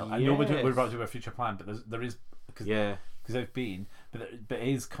 as well. Yes. I know we're about to do a future plan, but there is because I've been, but it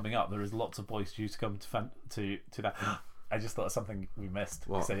is coming up. There is lots of boys due to come to that. I just thought of something we missed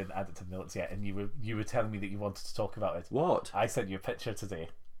because I didn't add it to the notes yet, and you were telling me that you wanted to talk about it. What? I sent you a picture today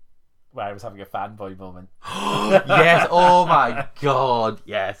where I was having a fanboy moment. Yes. Oh my god.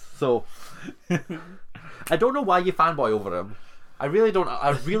 Yes. So I don't know why you fanboy over him. I really don't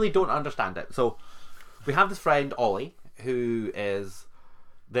understand it. So we have this friend Ollie who is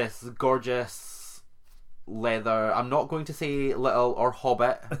this gorgeous leather. I'm not going to say little or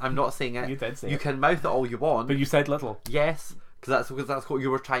hobbit. I'm not saying it. You did say You it. can mouth it all you want. But you said little. Yes, because that's what you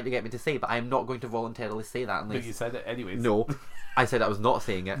were trying to get me to say. But I'm not going to voluntarily say that unless. But you said it anyways. No, I said I was not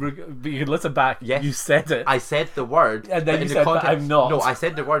saying it. But you can listen back. Yes. You said it. I said the word. And then but you in said, the but I'm not. No, I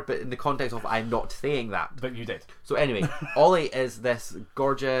said the word, but in the context of I'm not saying that. But you did. So anyway, Ollie is this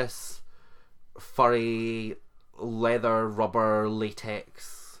gorgeous, furry, leather, rubber,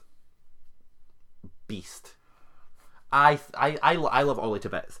 latex beast. I love Ollie to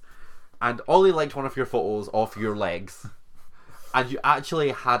bits. And Ollie liked one of your photos of your legs. And you actually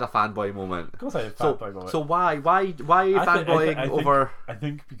had a fanboy moment. Of course I had a fanboy moment. So why are you fanboying over... I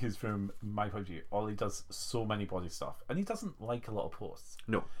think because from my point of view, Ollie does so many body stuff. And he doesn't like a lot of posts.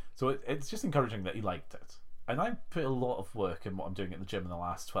 No. So it's just encouraging that he liked it. And I put a lot of work in what I'm doing at the gym in the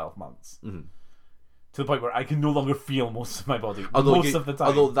last 12 months. Mm-hmm. To the point where I can no longer feel most of my body of the time.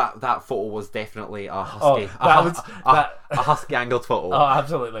 Although that photo was definitely a husky, a husky angled photo. Oh,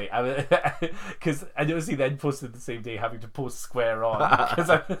 absolutely. Because I noticed he then posted the same day having to post square on.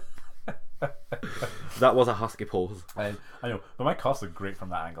 That was a husky pose. I know, but my costs look great from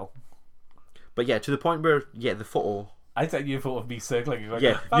that angle. But yeah, to the point where the photo. I sent you a photo of me circling. Like,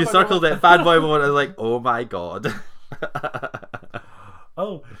 yeah, you circled it, fanboy moment. I was like, oh my god.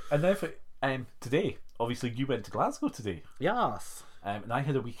 Oh, and then today, obviously, you went to Glasgow today. Yes. And I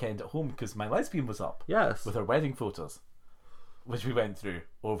had a weekend at home because my lesbian was up. Yes. With her wedding photos, which we went through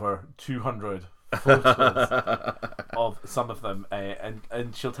over 200 photos of some of them,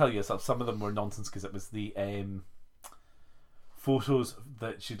 and she'll tell you some of them were nonsense because it was the photos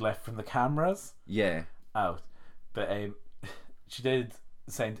that she'd left from the cameras. Yeah. Out, but she did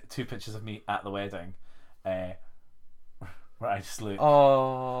send 2 pictures of me at the wedding, where I just look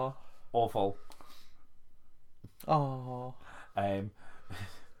awful. Oh.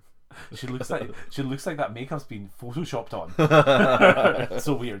 She looks like that makeup's been photoshopped on.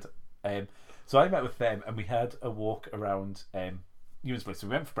 So weird. So I met with them and we had a walk around Ewan's place. So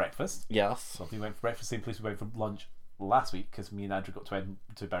we went for breakfast. Yes. So we went for breakfast, same place we went for lunch last week because me and Andrew got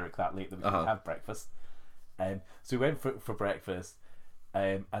to Berwick that late that we didn't have breakfast. So we went for breakfast,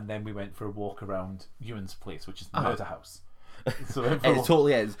 and then we went for a walk around Ewan's place, which is the murder house. So it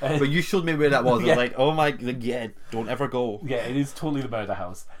totally is. But you showed me where that was. Yeah. I was like, oh my, don't ever go. Yeah, it is totally the murder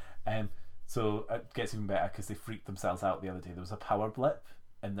house. So it gets even better because they freaked themselves out the other day. There was a power blip,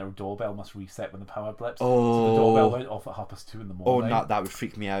 and their doorbell must reset when the power blips. Oh. So the doorbell went off at 2:30 in the morning. Oh, that would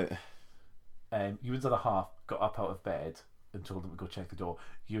freak me out. Ewan's other half got up out of bed and told them to go check the door.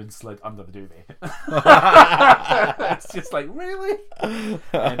 Ewan slid under the duvet. It's just like, really?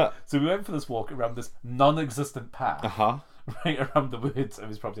 So we went for this walk around this non-existent path, right around the woods of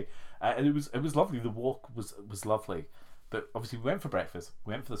his property, and it was lovely. The walk was lovely, but obviously we went for breakfast.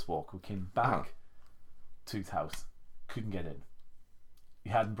 We went for this walk. We came back to his house. Couldn't get in. He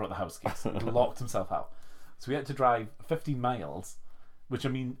hadn't brought the house keys. He locked himself out. So we had to drive 15 miles. Which, I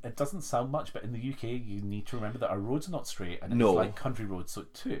mean, it doesn't sound much, but in the UK, you need to remember that our roads are not straight, and it's like country roads, so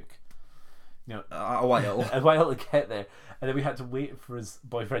it took, a while to get there. And then we had to wait for his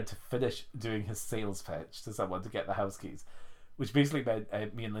boyfriend to finish doing his sales pitch to someone to get the house keys, which basically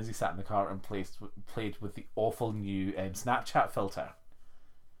meant me and Lindsay sat in the car and played with the awful new Snapchat filter.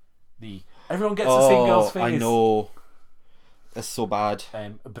 Everyone gets the same girl's face. I know. It's so bad.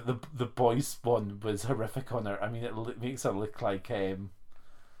 But the boys one was horrific on her. I mean, it makes her look like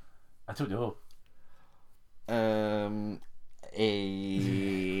I don't know.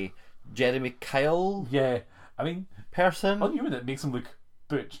 A Jeremy Kyle. Yeah, I mean, person. On Ewan, it makes him look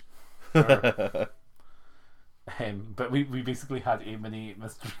butch. But we basically had a mini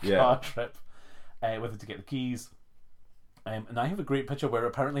mystery car trip with him to get the keys. And I have a great picture where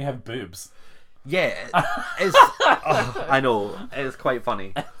apparently I have boobs. Yeah, it's. I know it's quite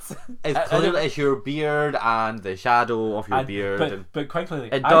funny. It's clearly it's your beard and the shadow of your beard. But quite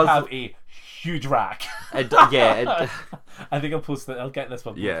clearly, I have a huge rack. I think I'll post that. I'll get this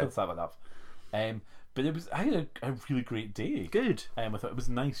one. We'll post that one up. But I had a really great day. Good. With it. It was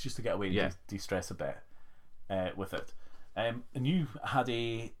nice just to get away and de-stress a bit with it. And you had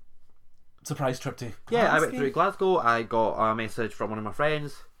a surprise trip to Glasgow? Yeah, I went through Glasgow. I got a message from one of my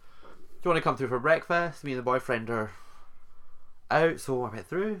friends. Do you want to come through for breakfast? Me and the boyfriend are out, so I went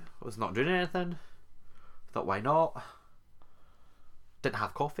through. I was not doing anything. Thought, why not? Didn't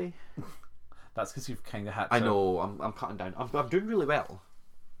have coffee. That's because you've kind of had to... I know, I'm cutting down. I'm doing really well.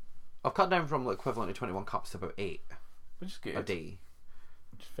 I've cut down from the equivalent of 21 cups to about 8. Which is good. A day.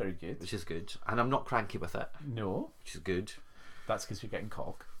 Which is very good. Which is good. And I'm not cranky with it. No. Which is good. That's because you're getting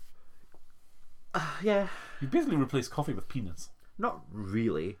cock. Yeah. You basically replaced coffee with peanuts. Not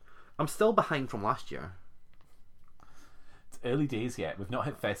really. I'm still behind from last year. It's early days yet. We've not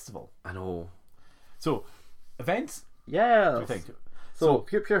hit festival. I know. So, events? Yeah. What do you think? So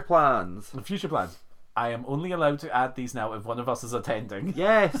future plans. Future plans. I am only allowed to add these now if one of us is attending.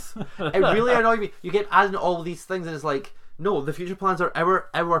 Yes. It really annoys me. You get adding all these things and it's like, no, the future plans are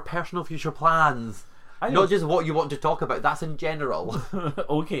our personal future plans. Not just what you want to talk about. That's in general.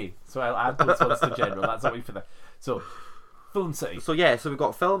 Okay. So I'll add those ones to general. That's what we for that. So, Film City. So we've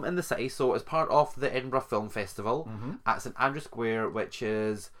got Film in the City. So as part of the Edinburgh Film Festival at St Andrew Square, which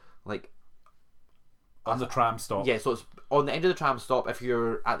is like on the tram stop. Yeah, so it's on the end of the tram stop if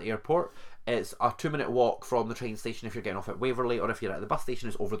you're at the airport. It's a 2-minute walk from the train station if you're getting off at Waverley, or if you're at the bus station,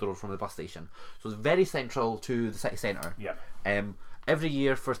 it's over the road from the bus station. So it's very central to the city centre. Yeah. Every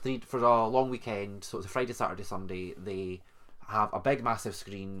year for a long weekend, so it's a Friday, Saturday, Sunday, they have a big massive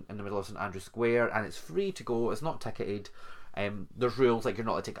screen in the middle of St Andrew Square, and it's free to go. It's not ticketed. There's rules like you're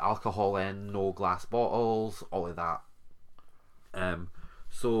not allowed to take alcohol in, no glass bottles, all of that.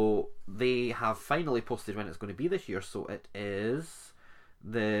 So they have finally posted when it's going to be this year. So it is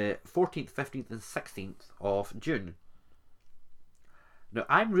the 14th, 15th, and 16th of June. Now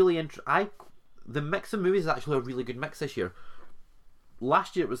I'm really the mix of movies is actually a really good mix this year.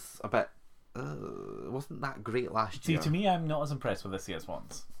 Last year it was a bit. It wasn't that great last year. See, to me, I'm not as impressed with this year's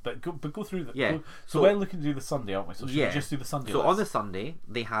ones. But go through the. Yeah. So we're looking to do the Sunday, aren't we? So should we just do the Sunday? So list? On the Sunday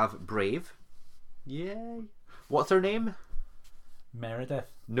they have Brave. Yay! What's her name? Meredith.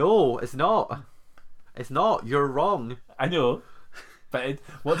 No, it's not. It's not. You're wrong. I know. But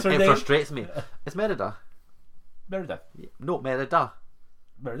what's her name? It frustrates me. It's Merida. Meredith. No, Merida.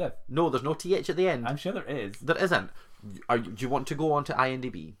 Meredith. No, there's no TH at the end. I'm sure there is. There isn't. Do you want to go on to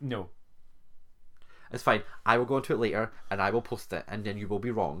IMDb? No. It's fine. I will go into it later and I will post it and then you will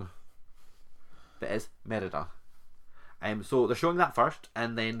be wrong. But it's Merida. So they're showing that first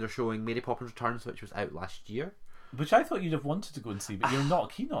and then they're showing Mary Poppins Returns, which was out last year. Which I thought you'd have wanted to go and see, but you're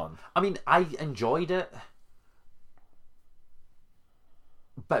not keen on. I mean, I enjoyed it.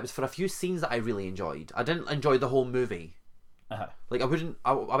 But it was for a few scenes that I really enjoyed. I didn't enjoy the whole movie. Like I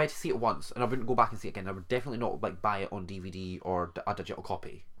went to see it once and I wouldn't go back and see it again. I would definitely not like buy it on DVD or a digital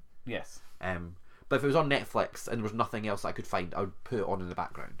copy. Yes. But if it was on Netflix and there was nothing else I could find, I would put it on in the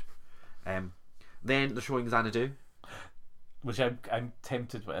background. Then they're showing Xanadu, which I'm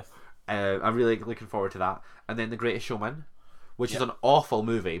tempted with. I'm really looking forward to that. And then The Greatest Showman, which is an awful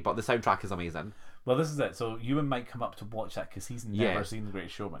movie, but the soundtrack is amazing. Well, this is it. So Ewan might come up to watch that because he's never seen The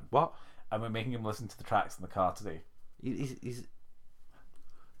Greatest Showman. What? And we're making him listen to the tracks in the car today. He's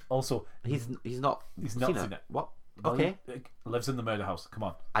also he's not seen it. What? Okay. Lives in the murder house. Come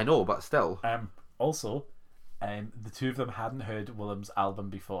on. I know, but still. Also, the two of them hadn't heard Willem's album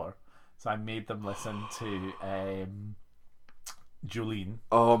before, so I made them listen to Jolene.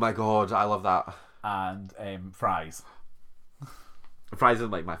 Oh my god, I love that. And Fries. Fries is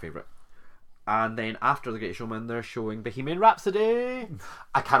like my favourite. And then after The Great Showman, they're showing Bohemian Rhapsody.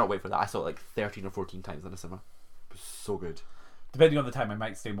 I cannot wait for that. I saw it like 13 or 14 times in the cinema. It was so good. Depending on the time, I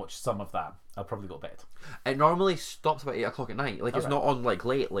might stay and watch some of that. I'll probably go to bed. It normally stops about 8 o'clock at night. Like, it's not on like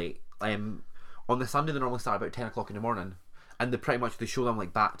late. On the Sunday, they normally start about 10 o'clock in the morning. And they show them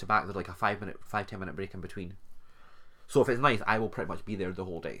like back to back. There's like a 5-10 minute break in between. So if it's nice, I will pretty much be there the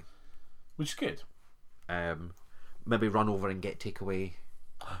whole day. Which is good. Maybe run over and get takeaway.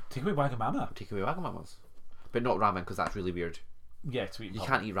 Takeaway Wagamama. Takeaway Wagamamas. But not ramen, because that's really weird. Yeah, to eat. You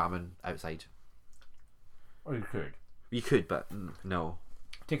can't eat ramen outside. Or you could. You could, but no.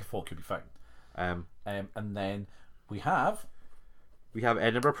 Take a fork, you'll be fine. And then we have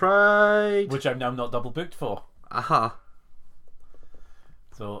Edinburgh Pride, which I'm now not double booked for.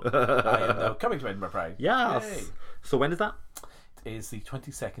 So I am now coming to Edinburgh Pride. Yes. Yay. So when is that? It is the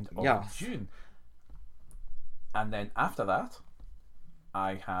 22nd of June. And then after that,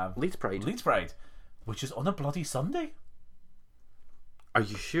 I have Leeds Pride. Leeds Pride, which is on a bloody Sunday. Are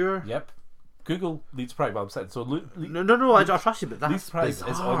you sure? Yep. Google Leeds Pride website. So No, I trust you, but that's Leeds Pride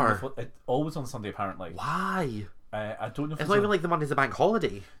bizarre. is it's always on Sunday apparently. Why? I don't know if It's not even like the Monday's a bank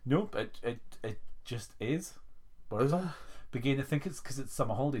holiday. Nope, it just is. Begin to think it's because it's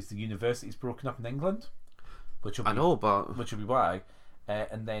summer holidays. The university's broken up in England, which will be, which will be why.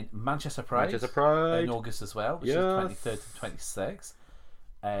 And then Manchester Pride in August as well, which is 23rd to 26th.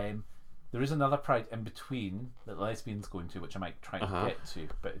 There is another Pride in between that Lesbian's going to, which I might try and get to,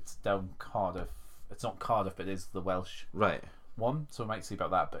 but it's down Cardiff. It's not Cardiff, but it is the Welsh one, so I might see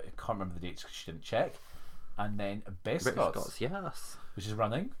about that, but I can't remember the dates because she didn't check. And then Best Scots, yes, which is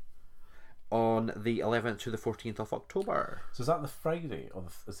running on the 11th to the 14th of October. So is that the Friday, or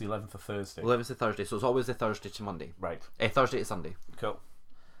is the 11th or Thursday? 11th to Thursday, so it's always the Thursday to Monday. Right. Thursday to Sunday. Cool.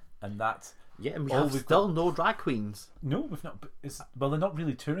 And that... Yeah, and we have still no drag queens. No, we've not. Well, they're not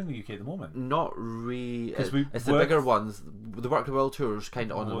really touring the UK at the moment. Not really. It's the bigger ones. The Work the World tours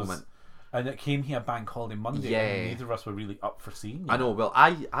kind of on the moment. And it came here bank holiday Monday, and neither of us were really up for seeing it. I know. Well,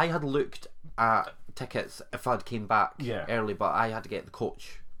 I had looked at tickets if I'd came back early, but I had to get the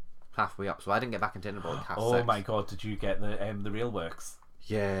coach halfway up, so I didn't get back into Edinburgh like half 6. Oh my god, did you get the Railworks?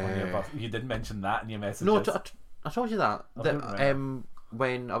 Yeah. You didn't mention that in your messages. No, I told you that.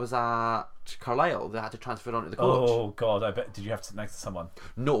 When I was at Carlisle, they had to transfer onto the coach. Oh god, I bet. Did you have to sit next to someone?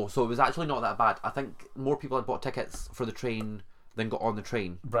 No, so it was actually not that bad. I think more people had bought tickets for the train than got on the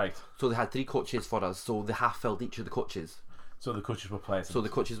train. Right. So they had 3 coaches for us, so they half filled each of the coaches. So the coaches were pleasant. So the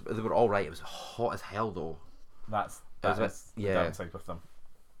coaches, they were all right. It was hot as hell though. That's the downside with them.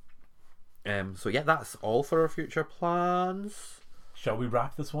 So yeah, that's all for our future plans. Shall we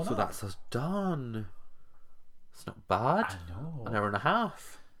wrap this one up? So that's us done. It's not bad. I know. An hour and a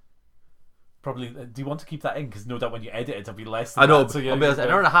half. Probably. Do you want to keep that in? Because no doubt when you edit it, it'll be less. I know. So an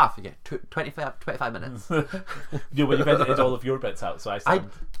hour and a half. You get 25 minutes. Yeah, when you've edited all of your bits out, so I sound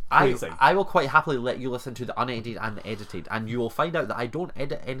crazy. I will quite happily let you listen to the unedited and the edited, and you will find out that I don't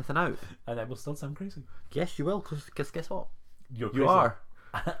edit anything out. And I will still sound crazy. Yes, you will. Because guess what? You are.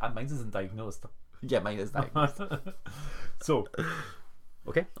 And mine isn't diagnosed. Yeah, mine is diagnosed. So.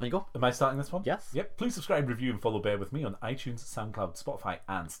 Okay, there you go. Am I starting this one? Yes. Yep. Please subscribe, review, and follow Bear With Me on iTunes, SoundCloud, Spotify,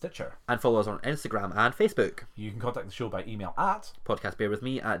 and Stitcher. And follow us on Instagram and Facebook. You can contact the show by email at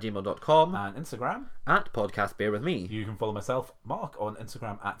podcastbearwithme@gmail.com and Instagram at podcastbearwithme. You can follow myself, Mark, on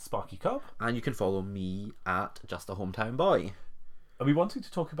Instagram at SparkyCub. And you can follow me at Just a Hometown Boy. Are we wanting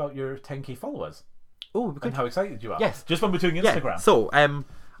to talk about your 10k followers? Oh, and how excited you are? Yes. Just when we're doing Instagram. Yeah. So, I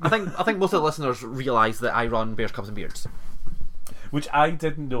think most of the listeners realise that I run Bears, Cubs and Beards. Which I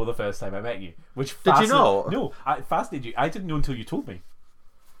didn't know the first time I met you. Did you know? No, it fascinated you. I didn't know until you told me.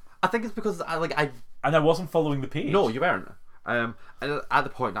 I think it's because I and I wasn't following the page. No, you weren't. And at the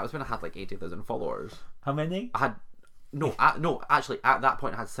point, that was when I had like 80,000 followers. How many? I had actually at that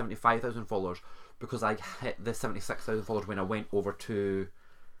point I had 75,000 followers because I hit the 76,000 followers when I went over to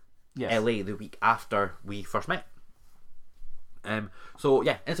LA the week after we first met. So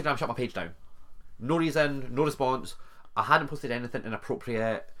yeah, Instagram shut my page down. No reason, no response. I hadn't posted anything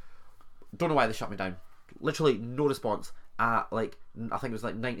inappropriate. Don't know why they shut me down. Literally no response at like, I think it was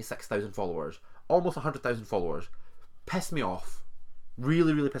like 96,000 followers. Almost 100,000 followers. Pissed me off.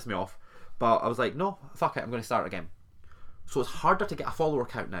 Really, really pissed me off. But I was like, no, fuck it, I'm going to start again. So it's harder to get a follower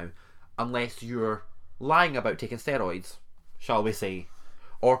count now unless you're lying about taking steroids, shall we say.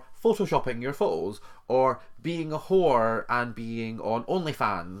 Or photoshopping your photos. Or being a whore and being on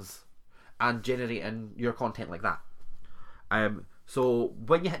OnlyFans. And generating your content like that. So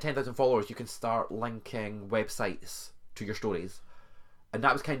when you hit 10,000 followers, you can start linking websites to your stories, and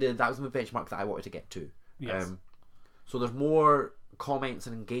that was my benchmark that I wanted to get to. Yes. So there's more comments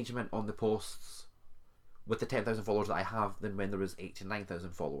and engagement on the posts with the 10,000 followers that I have than when there was 8,000 to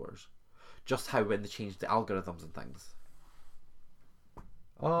 9,000 followers. Just how when they changed the algorithms and things.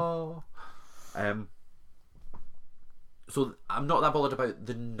 So I'm not that bothered about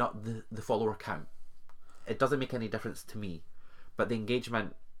the follower count. It doesn't make any difference to me, but the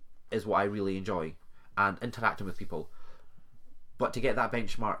engagement is what I really enjoy, and interacting with people. But to get that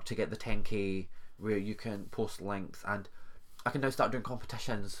benchmark, to get the 10k where you can post links, and I can now start doing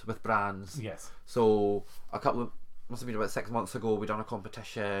competitions with brands. Yes. So must have been about 6 months ago, we done a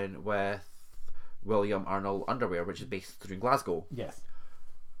competition with William Arnold Underwear, which is based in Glasgow. Yes.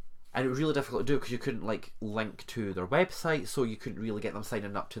 And it was really difficult to do because you couldn't like link to their website, so you couldn't really get them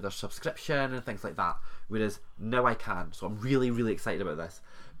signing up to their subscription and things like that. Whereas now I can, so I'm really, really excited about this.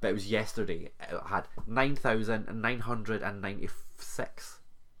 But it was yesterday. It had 9,996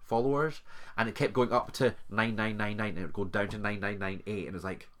 followers, and it kept going up to 9999, and it would go down to 9998, and it's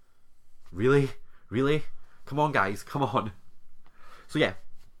like, really, come on, guys, come on. So yeah.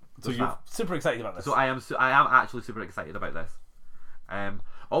 So you're super excited about this. So I am actually super excited about this.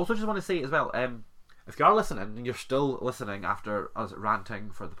 Also, just want to say as well, if you are listening and you're still listening after us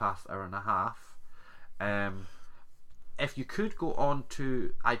ranting for the past hour and a half, if you could go on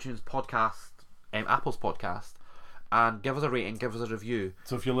to iTunes podcast, Apple's podcast, and give us a rating, give us a review.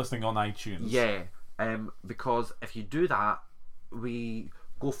 So if you're listening on iTunes, yeah, because if you do that, we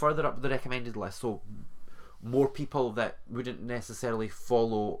go further up the recommended list. So more people that wouldn't necessarily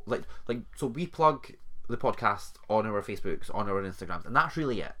follow, like so we plug the podcast on our Facebooks, on our Instagrams, and that's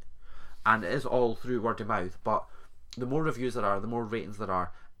really it. And it is all through word of mouth. But the more reviews there are, the more ratings there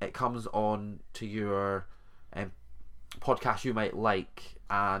are, it comes on to your podcast you might like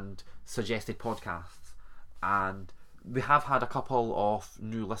and suggested podcasts. And we have had a couple of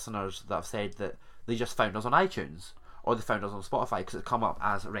new listeners that have said that they just found us on iTunes or they found us on Spotify because it's come up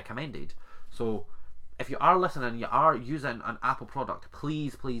as recommended. So if you are listening, you are using an Apple product,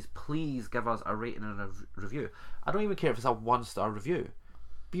 please give us a rating and a review. I don't even care if it's a 1-star review.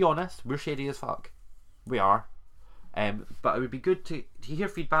 Be honest, we're shady as fuck. We are. But it would be good to hear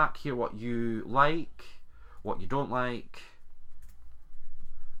feedback, hear what you like, what you don't like.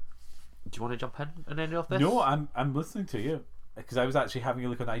 Do you want to jump in any of this? No, I'm listening to you because I was actually having a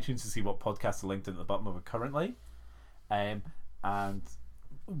look on iTunes to see what podcasts are linked in at the bottom of it currently. And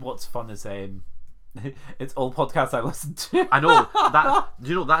what's fun is it's all podcasts I listen to. I know that.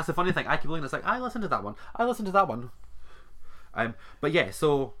 You know, that's the funny thing. I keep looking. It's like I listened to that one. But yeah,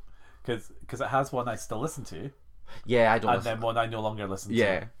 so because it has one I still listen to. Yeah, I don't. And then one I no longer listen to.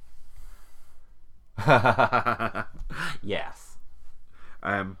 Yeah. Yes.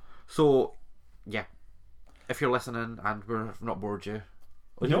 So yeah, if you're listening and we're not bored you,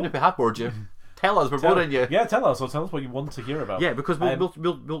 or even if we have bored you, tell us we're boring you. Yeah, tell us what you want to hear about. Yeah, because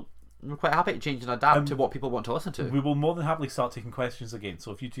we're quite happy to change and adapt to what people want to listen to. We will more than happily start taking questions again.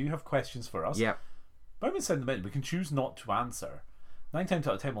 So if you do have questions for us, yeah, by the way, send them in. We can choose not to answer. 9 times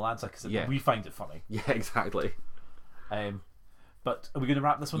out of 10 we'll answer because we find it funny. Yeah, exactly. But are we going to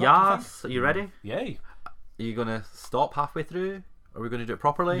wrap this one up? Yes. Are you ready? Yay. Are you going to stop halfway through? Are we going to do it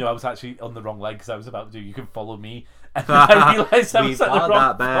properly? No, I was actually on the wrong leg because I was about to do You Can Follow Me, and then I realised I was at the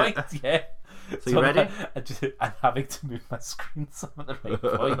wrong point. Yeah. So you ready? I'm having to move my screen some at the right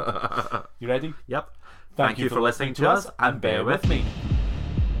point. You ready? Yep. Thank you for listening to us, and bear with me.